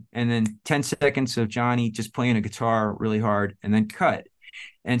 action. And then 10 seconds of Johnny just playing a guitar really hard, and then cut.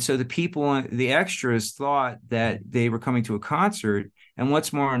 And so the extras thought that they were coming to a concert. And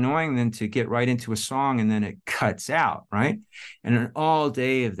what's more annoying than to get right into a song and then it cuts out, right? And an all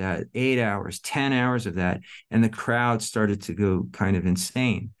day of that, 8 hours, 10 hours of that, and the crowd started to go kind of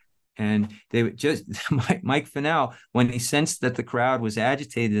insane. And they would just, Mike Fennell, when he sensed that the crowd was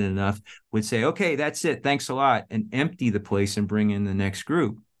agitated enough, would say, okay, that's it, thanks a lot, and empty the place and bring in the next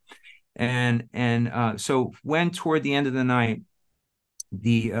group. And so when toward the end of the night,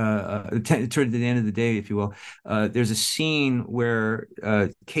 toward the end of the day, if you will, there's a scene where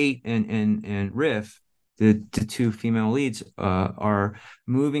Kate and Riff, the two female leads, are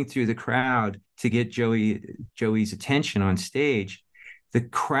moving through the crowd to get Joey's attention on stage. the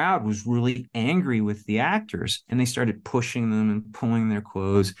crowd was really angry with the actors, and they started pushing them and pulling their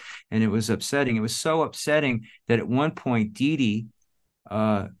clothes, and it was upsetting. It was so upsetting that at one point Dee Dee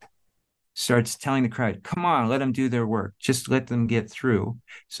starts telling the crowd, come on, let them do their work, just let them get through.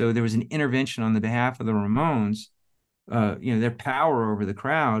 So there was an intervention on the behalf of the Ramones, their power over the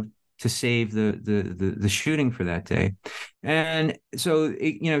crowd, to save the shooting for that day. And so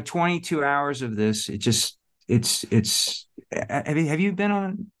 22 hours of this, it's have you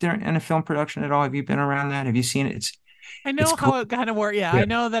been in a film production at all? Have you been around that? Have you seen it? I It's know cool. how it kind of works. Yeah, Yeah. I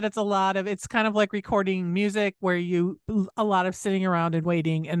know that it's kind of like recording music where a lot of sitting around and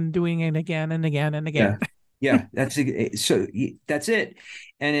waiting and doing it again and again and again. Yeah. Yeah, that's it.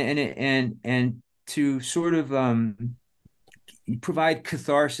 And to sort of provide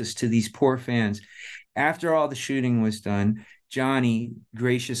catharsis to these poor fans. After all the shooting was done, Johnny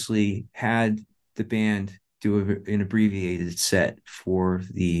graciously had the band do an abbreviated set for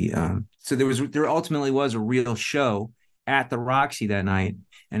the. So there ultimately was a real show at the Roxy that night,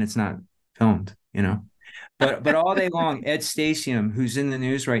 and it's not filmed, But all day long, Ed Stasium, who's in the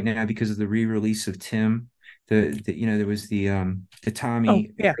news right now because of the re-release of Tim, there was the Oh,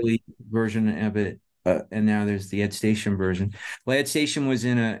 Tommy yeah. early version of it, and now there's the Ed Station version. Well, Ed Station was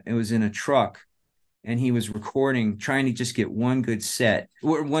in a truck, and he was recording, trying to just get one good set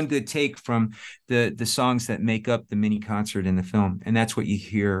or one good take from the songs that make up the mini concert in the film, and that's what you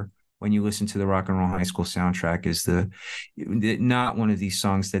hear when you listen to the Rock and Roll High School soundtrack. Is not one of these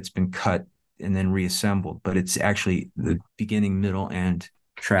songs that's been cut and then reassembled, but it's actually the beginning, middle, and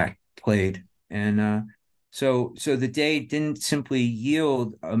track played. And so the day didn't simply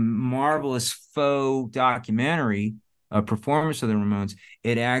yield a marvelous faux documentary performance of the Ramones.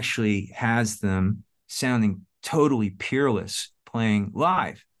 It actually has them sounding totally peerless playing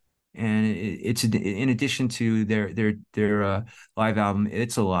live. And it's in addition to their live album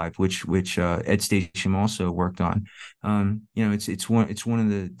 "It's Alive," which Ed Stasium also worked on. It's one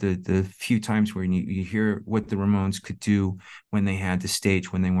of the few times where you hear what the Ramones could do when they had the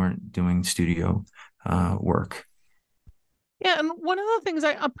stage, when they weren't doing studio work. Yeah, and one of the things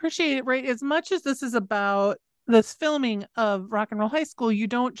I appreciate, right, as much as this is about this filming of Rock and Roll High School, you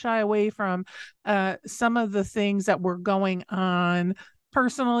don't shy away from some of the things that were going on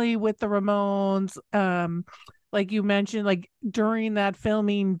personally with the Ramones. Like you mentioned, like during that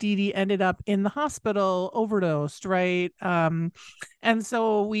filming, Dee Dee ended up in the hospital, overdosed, right? And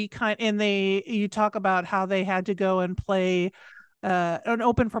so you talk about how they had to go and play and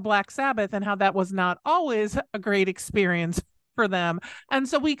open for Black Sabbath, and how that was not always a great experience for them. And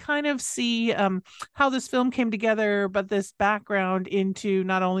so we kind of see how this film came together, but this background into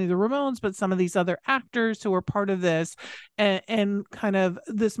not only the Ramones, but some of these other actors who were part of this, and kind of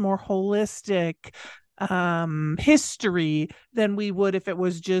this more holistic history than we would if it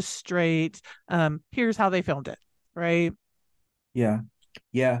was just straight, here's how they filmed it, right? Yeah.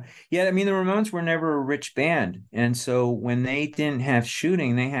 Yeah. Yeah. I mean, the Ramones were never a rich band. And so when they didn't have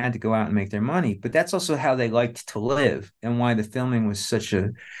shooting, they had to go out and make their money. But that's also how they liked to live, and why the filming was such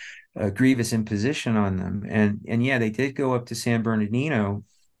a grievous imposition on them. And yeah, they did go up to San Bernardino,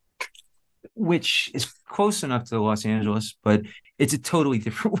 which is close enough to Los Angeles, but it's a totally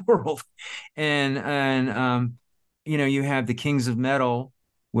different world. And you have the Kings of Metal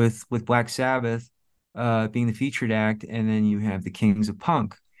with Black Sabbath being the featured act, and then you have the Kings of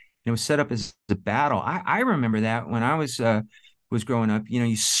Punk. And it was set up as a battle. I remember that when I was growing up.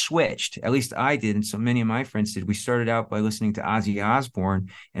 You switched. At least I did, and so many of my friends did. We started out by listening to Ozzy Osbourne,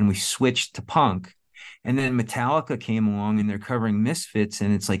 and we switched to punk. And then Metallica came along, and they're covering Misfits,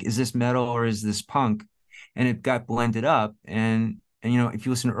 and it's like, is this metal or is this punk? And it got blended up. And if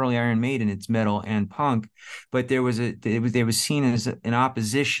you listen to early Iron Maiden, it's metal and punk, but they was seen as an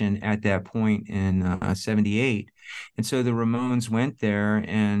opposition at that point in '78, and so the Ramones went there,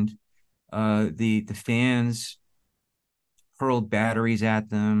 and the fans hurled batteries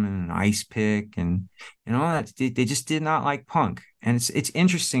at them and an ice pick and all that. They just did not like punk, and it's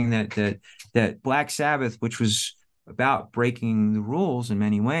interesting that Black Sabbath, which was about breaking the rules in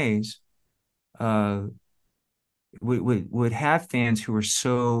many ways, would have fans who are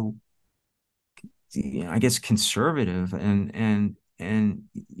so, I guess, conservative, and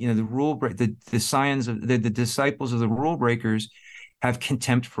the rule break the signs of the disciples of the rule breakers have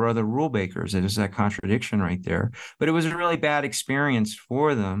contempt for other rule breakers. There's that contradiction right there. But it was a really bad experience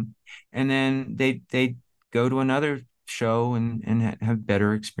for them, and then they go to another show and have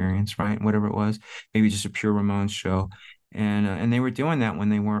better experience, right? Whatever it was, maybe just a pure Ramones show, and they were doing that when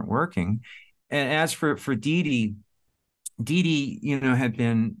they weren't working. And as for Dee Dee, had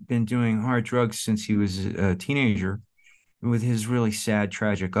been doing hard drugs since he was a teenager, with his really sad,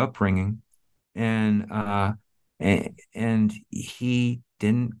 tragic upbringing, and and he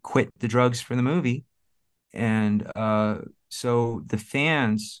didn't quit the drugs for the movie, and so the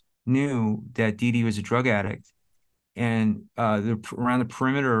fans knew that Dee Dee was a drug addict, and around the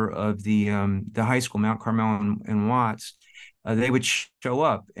perimeter of the high school, Mount Carmel and Watts, they would show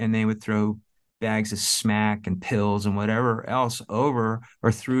up and they would throw bags of smack and pills and whatever else over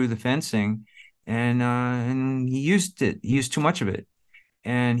or through the fencing, and he used it. He used too much of it,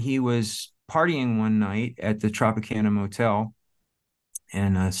 and he was partying one night at the Tropicana Motel,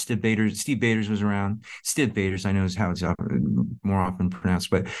 and Steve Baders was around. Steve Baders, I know is how it's more often pronounced,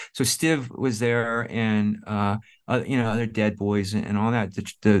 but so Steve was there, and other Dead Boys and all that.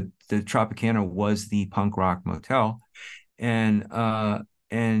 The Tropicana was the punk rock motel, and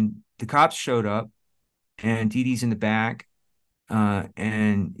the cops showed up, and Dee Dee's in the back,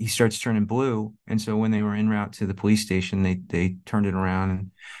 and he starts turning blue, and so when they were en route to the police station, they turned it around,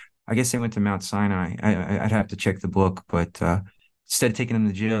 and I guess they went to Mount Sinai. I'd have to check the book, but instead of taking him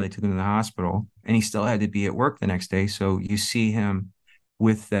to jail, they took him to the hospital, and he still had to be at work the next day. So you see him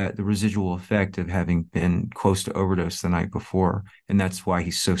with the residual effect of having been close to overdose the night before, and that's why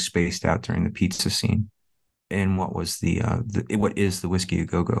he's so spaced out during the pizza scene and what is the Whiskey A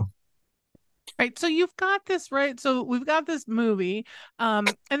Go Go. Right. So you've got this, right? So we've got this movie.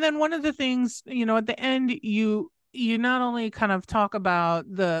 And then one of the things, at the end, you not only kind of talk about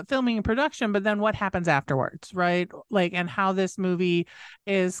the filming and production, but then what happens afterwards, right? Like, and how this movie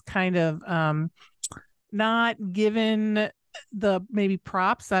is kind of not given the maybe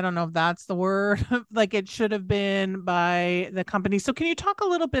props, I don't know if that's the word, like it should have been by the company. So can you talk a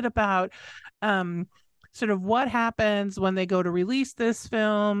little bit about sort of what happens when they go to release this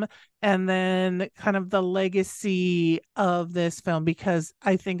film, and then kind of the legacy of this film, because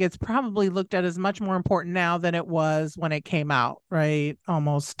I think it's probably looked at as much more important now than it was when it came out, right?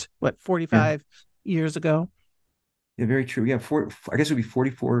 Almost 45 years ago. Yeah, very true. Yeah, I guess it would be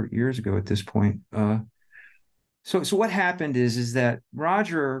 44 years ago at this point. So what happened is that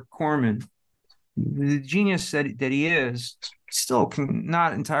Roger Corman, the genius that he is, still can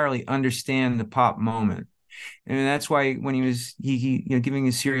not entirely understand the pop moment, and that's why when he was giving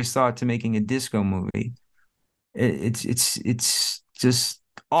a serious thought to making a disco movie, it's just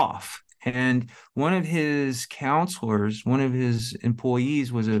off. And one of his counselors, one of his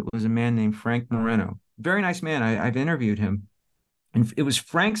employees, was a man named Frank Moreno. Very nice man. I've interviewed him, and it was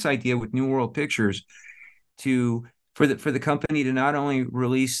Frank's idea with New World Pictures for the company to not only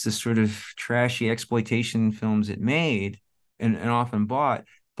release the sort of trashy exploitation films it made and often bought,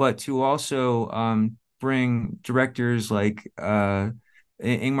 but to also bring directors like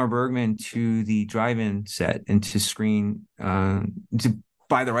Ingmar Bergman to the drive-in set and to screen to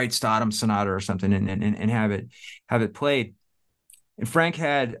buy the rights to Autumn Sonata or something and have it played. And Frank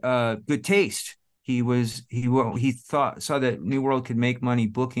had good taste. He saw that New World could make money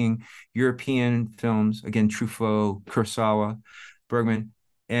booking European films, again, Truffaut, Kurosawa, Bergman,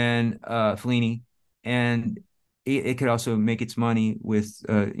 and Fellini, and it could also make its money with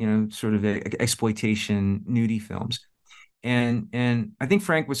sort of exploitation nudie films. And I think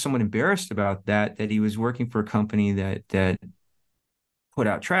Frank was somewhat embarrassed about that he was working for a company that put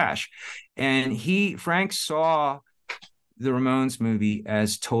out trash. And Frank saw the Ramones movie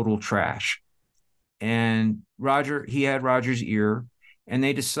as total trash. And he had Roger's ear, and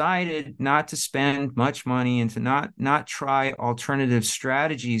they decided not to spend much money and to not try alternative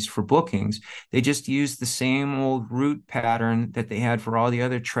strategies for bookings. They just used the same old route pattern that they had for all the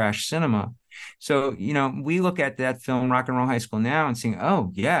other trash cinema. So, we look at that film, Rock and Roll High School, now and saying,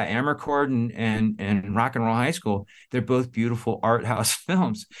 oh, yeah, Amarcord and Rock and Roll High School, they're both beautiful art house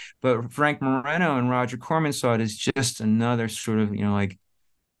films. But Frank Moreno and Roger Corman saw it as just another sort of,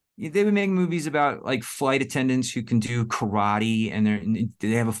 they would make movies about like flight attendants who can do karate and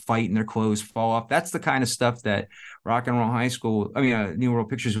they have a fight and their clothes fall off. That's the kind of stuff that Rock and Roll High School, New World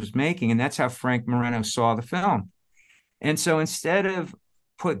Pictures was making. And that's how Frank Moreno saw the film. And so instead of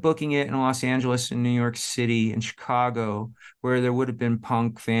booking it in Los Angeles and New York City and Chicago, where there would have been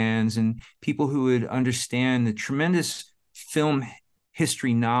punk fans and people who would understand the tremendous film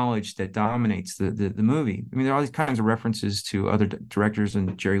history knowledge that dominates the movie. I mean, there are all these kinds of references to other directors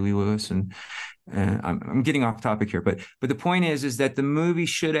and Jerry Lee Lewis, and I'm getting off topic here, but the point is that the movie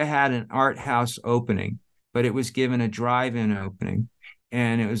should have had an art house opening, but it was given a drive-in opening,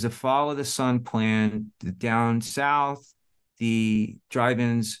 and it was a follow the sun plan. Down south, the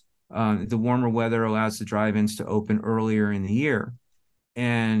drive-ins, the warmer weather allows the drive-ins to open earlier in the year.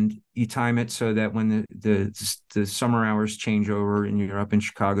 and you time it so that when the summer hours change over and you're up in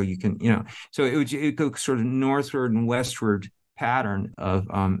Chicago, you can, so it go sort of northward and westward pattern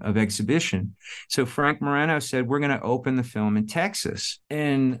of exhibition. So Frank Moreno said, we're going to open the film in Texas.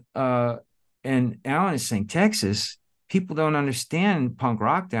 And Alan is saying, Texas? People don't understand punk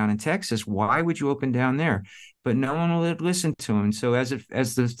rock down in Texas. Why would you open down there? But no one will listen to him. So as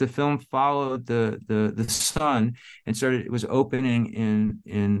the film followed the sun and it was opening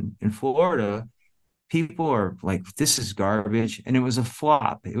in Florida, people are like, this is garbage. And it was a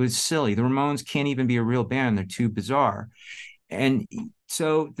flop. It was silly. The Ramones can't even be a real band. They're too bizarre. And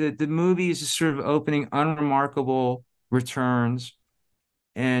so the movie is just sort of opening unremarkable returns.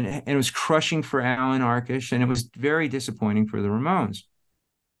 And it was crushing for Alan Arkish, and it was very disappointing for the Ramones.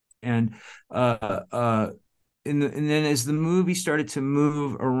 And and then as the movie started to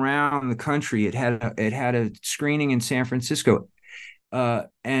move around the country, it had a screening in San Francisco,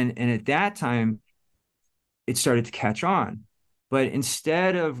 and at that time, it started to catch on. But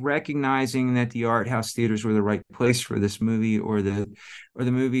instead of recognizing that the art house theaters were the right place for this movie, or the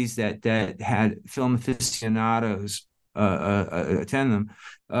movies that had film aficionados attend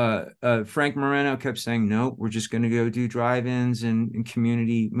them, Frank Moreno kept saying, no, we're just going to go do drive-ins and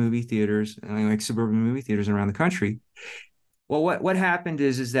community movie theaters, like suburban movie theaters around the country. Well, what happened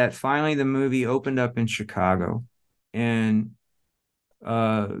is that finally the movie opened up in Chicago, and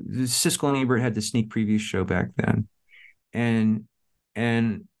Siskel and Ebert had the sneak preview show back then, and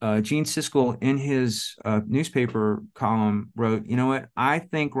Gene Siskel in his newspaper column wrote, you know what, I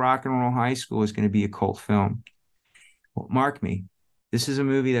think Rock and Roll High School is going to be a cult film. Well, mark me, this is a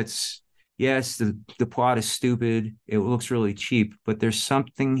movie that's, yes, the plot is stupid, it looks really cheap, but there's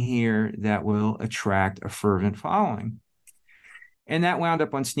something here that will attract a fervent following. And that wound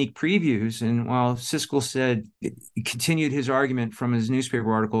up on sneak previews. And while Siskel said, he continued his argument from his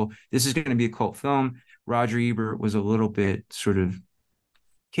newspaper article, this is going to be a cult film, Roger Ebert was a little bit sort of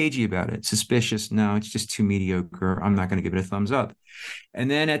cagey about it, suspicious. No, it's just too mediocre. I'm not going to give it a thumbs up.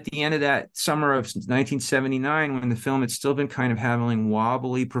 And then at the end of that summer of 1979, when the film had still been kind of having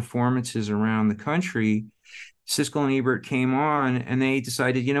wobbly performances around the country, Siskel and Ebert came on, and they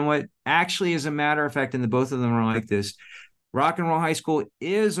decided, you know what, actually, as a matter of fact, and the both of them are like this, Rock and Roll High School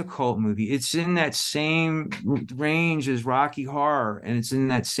is a cult movie. It's in that same range as Rocky Horror, and it's in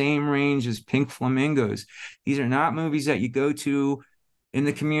that same range as Pink Flamingos. These are not movies that you go to in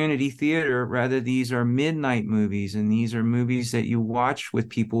the community theater. Rather, these are midnight movies, and these are movies that you watch with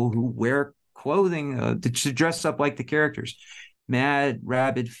people who wear clothing to dress up like the characters. Mad,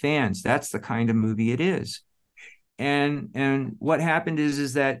 rabid fans. That's the kind of movie it is. And what happened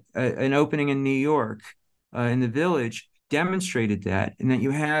is that an opening in New York, in the Village, demonstrated that, and that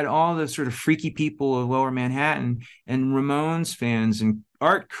you had all the sort of freaky people of Lower Manhattan and Ramones fans and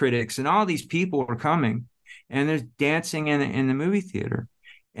art critics, and all these people were coming, and they're dancing in the movie theater.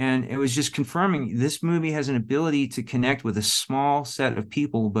 And it was just confirming this movie has an ability to connect with a small set of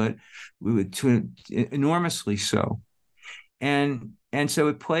people, but to enormously so. And so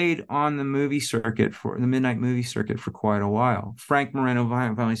it played on the movie circuit, for the midnight movie circuit, for quite a while. Frank Moreno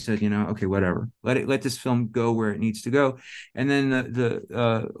finally said, okay, whatever, let this film go where it needs to go. And then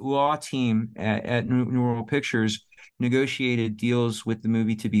the law team at New World Pictures negotiated deals with the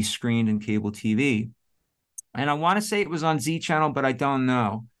movie to be screened in cable TV. And I want to say it was on Z Channel, but I don't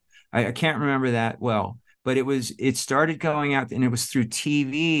know. I can't remember that well. But it started going out, and it was through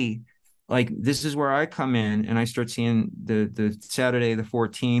TV. Like, this is where I come in, and I start seeing the Saturday the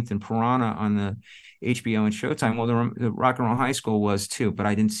 14th and Piranha on the HBO and Showtime. Well, the Rock and Roll High School was too, but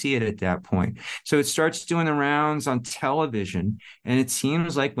I didn't see it at that point. So it starts doing the rounds on television, and it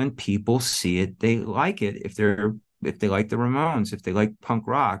seems like when people see it, they like it. If they like the Ramones, if they like punk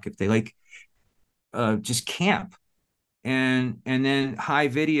rock, if they like just camp, and then high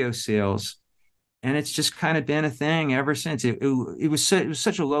video sales. And it's just kind of been a thing ever since. It was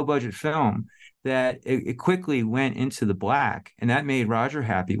such a low budget film that it quickly went into the black, and that made Roger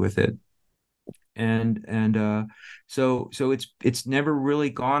happy with it. So it's never really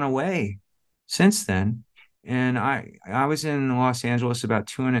gone away since then. And I was in Los Angeles about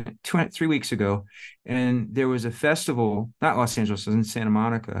 3 weeks ago, and there was a festival, not Los Angeles, it was in Santa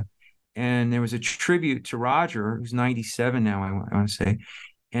Monica, and there was a tribute to Roger, who's 97 now, I want to say.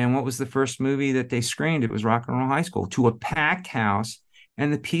 And what was the first movie that they screened? It was Rock and Roll High School, to a packed house.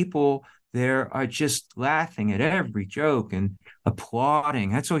 And the people there are just laughing at every joke and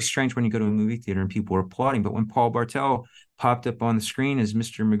applauding. That's always strange when you go to a movie theater and people are applauding. But when Paul Bartel popped up on the screen as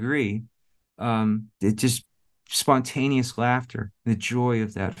Mr. McGree, it just spontaneous laughter, the joy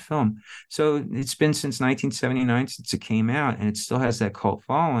of that film. So it's been since 1979 since it came out, and it still has that cult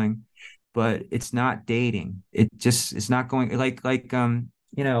following, but it's not dating. It's not going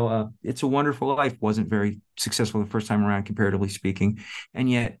It's a Wonderful Life wasn't very successful the first time around, comparatively speaking, and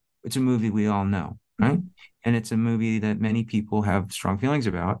yet it's a movie we all know, right? And it's a movie that many people have strong feelings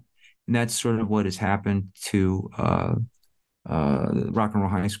about, and that's sort of what has happened to Rock and Roll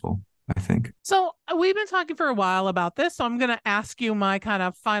High School, I think. So we've been talking for a while about this, so I'm going to ask you my kind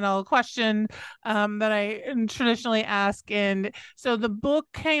of final question that I traditionally ask. And so the book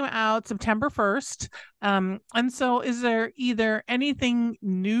came out September 1st. And so is there either anything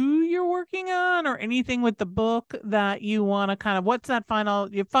new you're working on or anything with the book that you want to kind of, what's that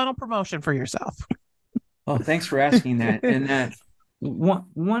your final promotion for yourself? Oh, thanks for asking that. And that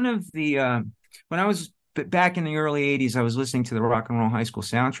one of the when I was back in the early 80s, I was listening to the Rock and Roll High School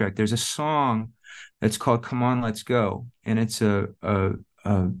soundtrack. There's a song that's called "Come On, Let's Go," and it's a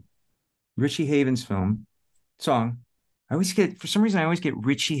Richie Havens song. For some reason I always get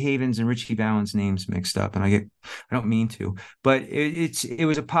Richie Havens and Richie Valens names mixed up, and I don't mean to, but it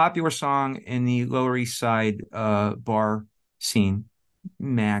was a popular song in the Lower East Side bar scene.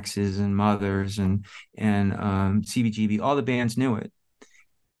 Max's and Mother's and CBGB, all the bands knew it.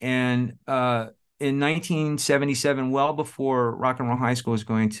 And in 1977, well before Rock and Roll High School was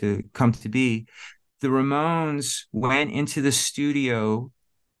going to come to be, the Ramones went into the studio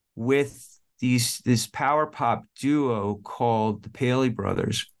with this power pop duo called the Paley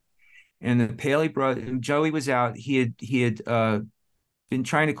Brothers. And the Paley brothers, Joey was out. He had been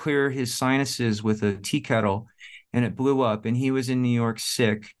trying to clear his sinuses with a tea kettle, and it blew up, and he was in New York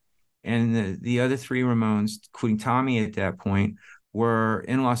sick. And the other three Ramones, including Tommy at that point, were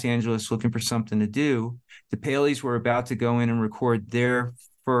in Los Angeles looking for something to do. The Paleys were about to go in and record their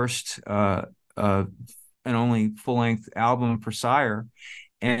first and only full-length album for Sire.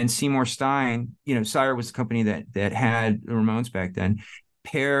 And Seymour Stein, Sire was the company that had the Ramones back then,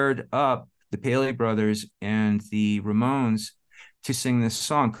 paired up the Paley Brothers and the Ramones to sing this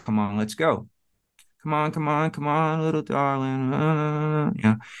song, "Come On, Let's Go." Come on, come on, come on, little darling.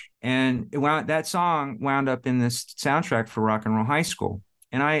 And that song wound up in this soundtrack for Rock and Roll High School.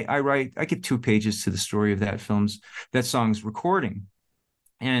 And I give 2 pages to the story of that song's recording.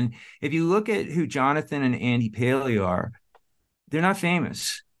 And if you look at who Jonathan and Andy Paley are, they're not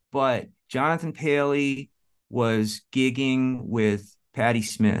famous, but Jonathan Paley was gigging with Patti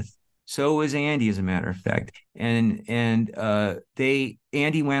Smith. So was Andy, as a matter of fact. And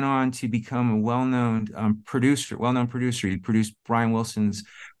Andy went on to become a well-known producer. He produced Brian Wilson's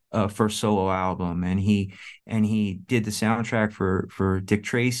first solo album, and he did the soundtrack for Dick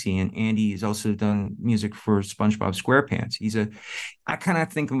Tracy. And Andy has also done music for SpongeBob SquarePants. I kind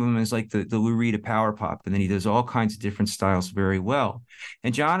of think of him as like the Lou Reed of power pop, and then he does all kinds of different styles very well.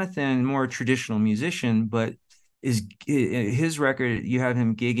 And Jonathan, more a traditional musician, but his record, you have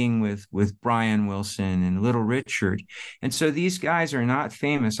him gigging with Brian Wilson and Little Richard. And so these guys are not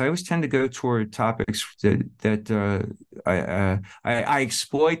famous. I always tend to go toward topics that I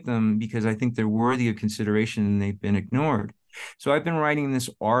exploit them because I think they're worthy of consideration and they've been ignored. So I've been writing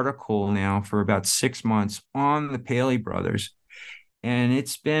this article now for about 6 months on the Paley Brothers, and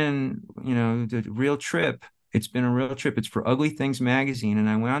it's been, the real trip. It's been a real trip. It's for Ugly Things magazine. And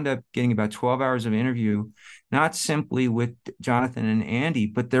I wound up getting about 12 hours of interview, not simply with Jonathan and Andy,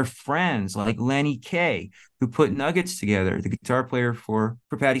 but their friends like Lenny Kaye, who put Nuggets together, the guitar player for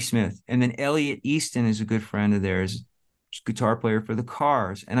Patti Smith. And then Elliot Easton is a good friend of theirs, guitar player for the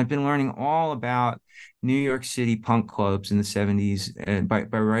Cars. And I've been learning all about New York City punk clubs in the 70s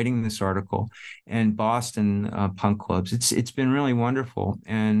by writing this article, and Boston punk clubs. It's been really wonderful,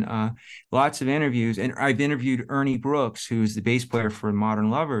 and lots of interviews. And I've interviewed Ernie Brooks, who's the bass player for Modern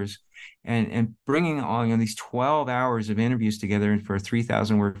Lovers, and bringing all these 12 hours of interviews together for a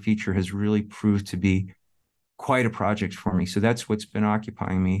 3,000-word feature has really proved to be quite a project for me. So that's what's been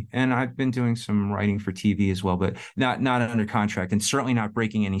occupying me. And I've been doing some writing for TV as well, but not under contract, and certainly not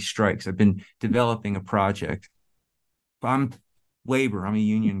breaking any strikes. I've been developing a project. I'm labor. I'm a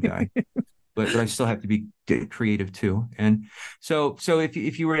union guy, but I still have to be creative too. And so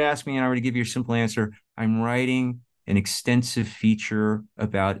if you were to ask me and I were to give you a simple answer, I'm writing an extensive feature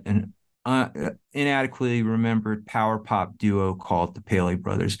about an inadequately remembered power pop duo called the Paley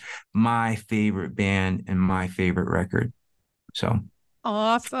Brothers, my favorite band and my favorite record. So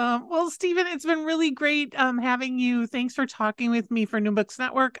awesome. Well, Stephen, it's been really great having you. Thanks for talking with me for New Books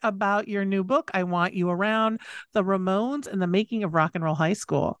Network about your new book, I Want You Around, The Ramones and the Making of Rock and Roll High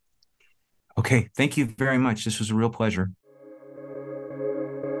School. Okay, thank you very much. This was a real pleasure.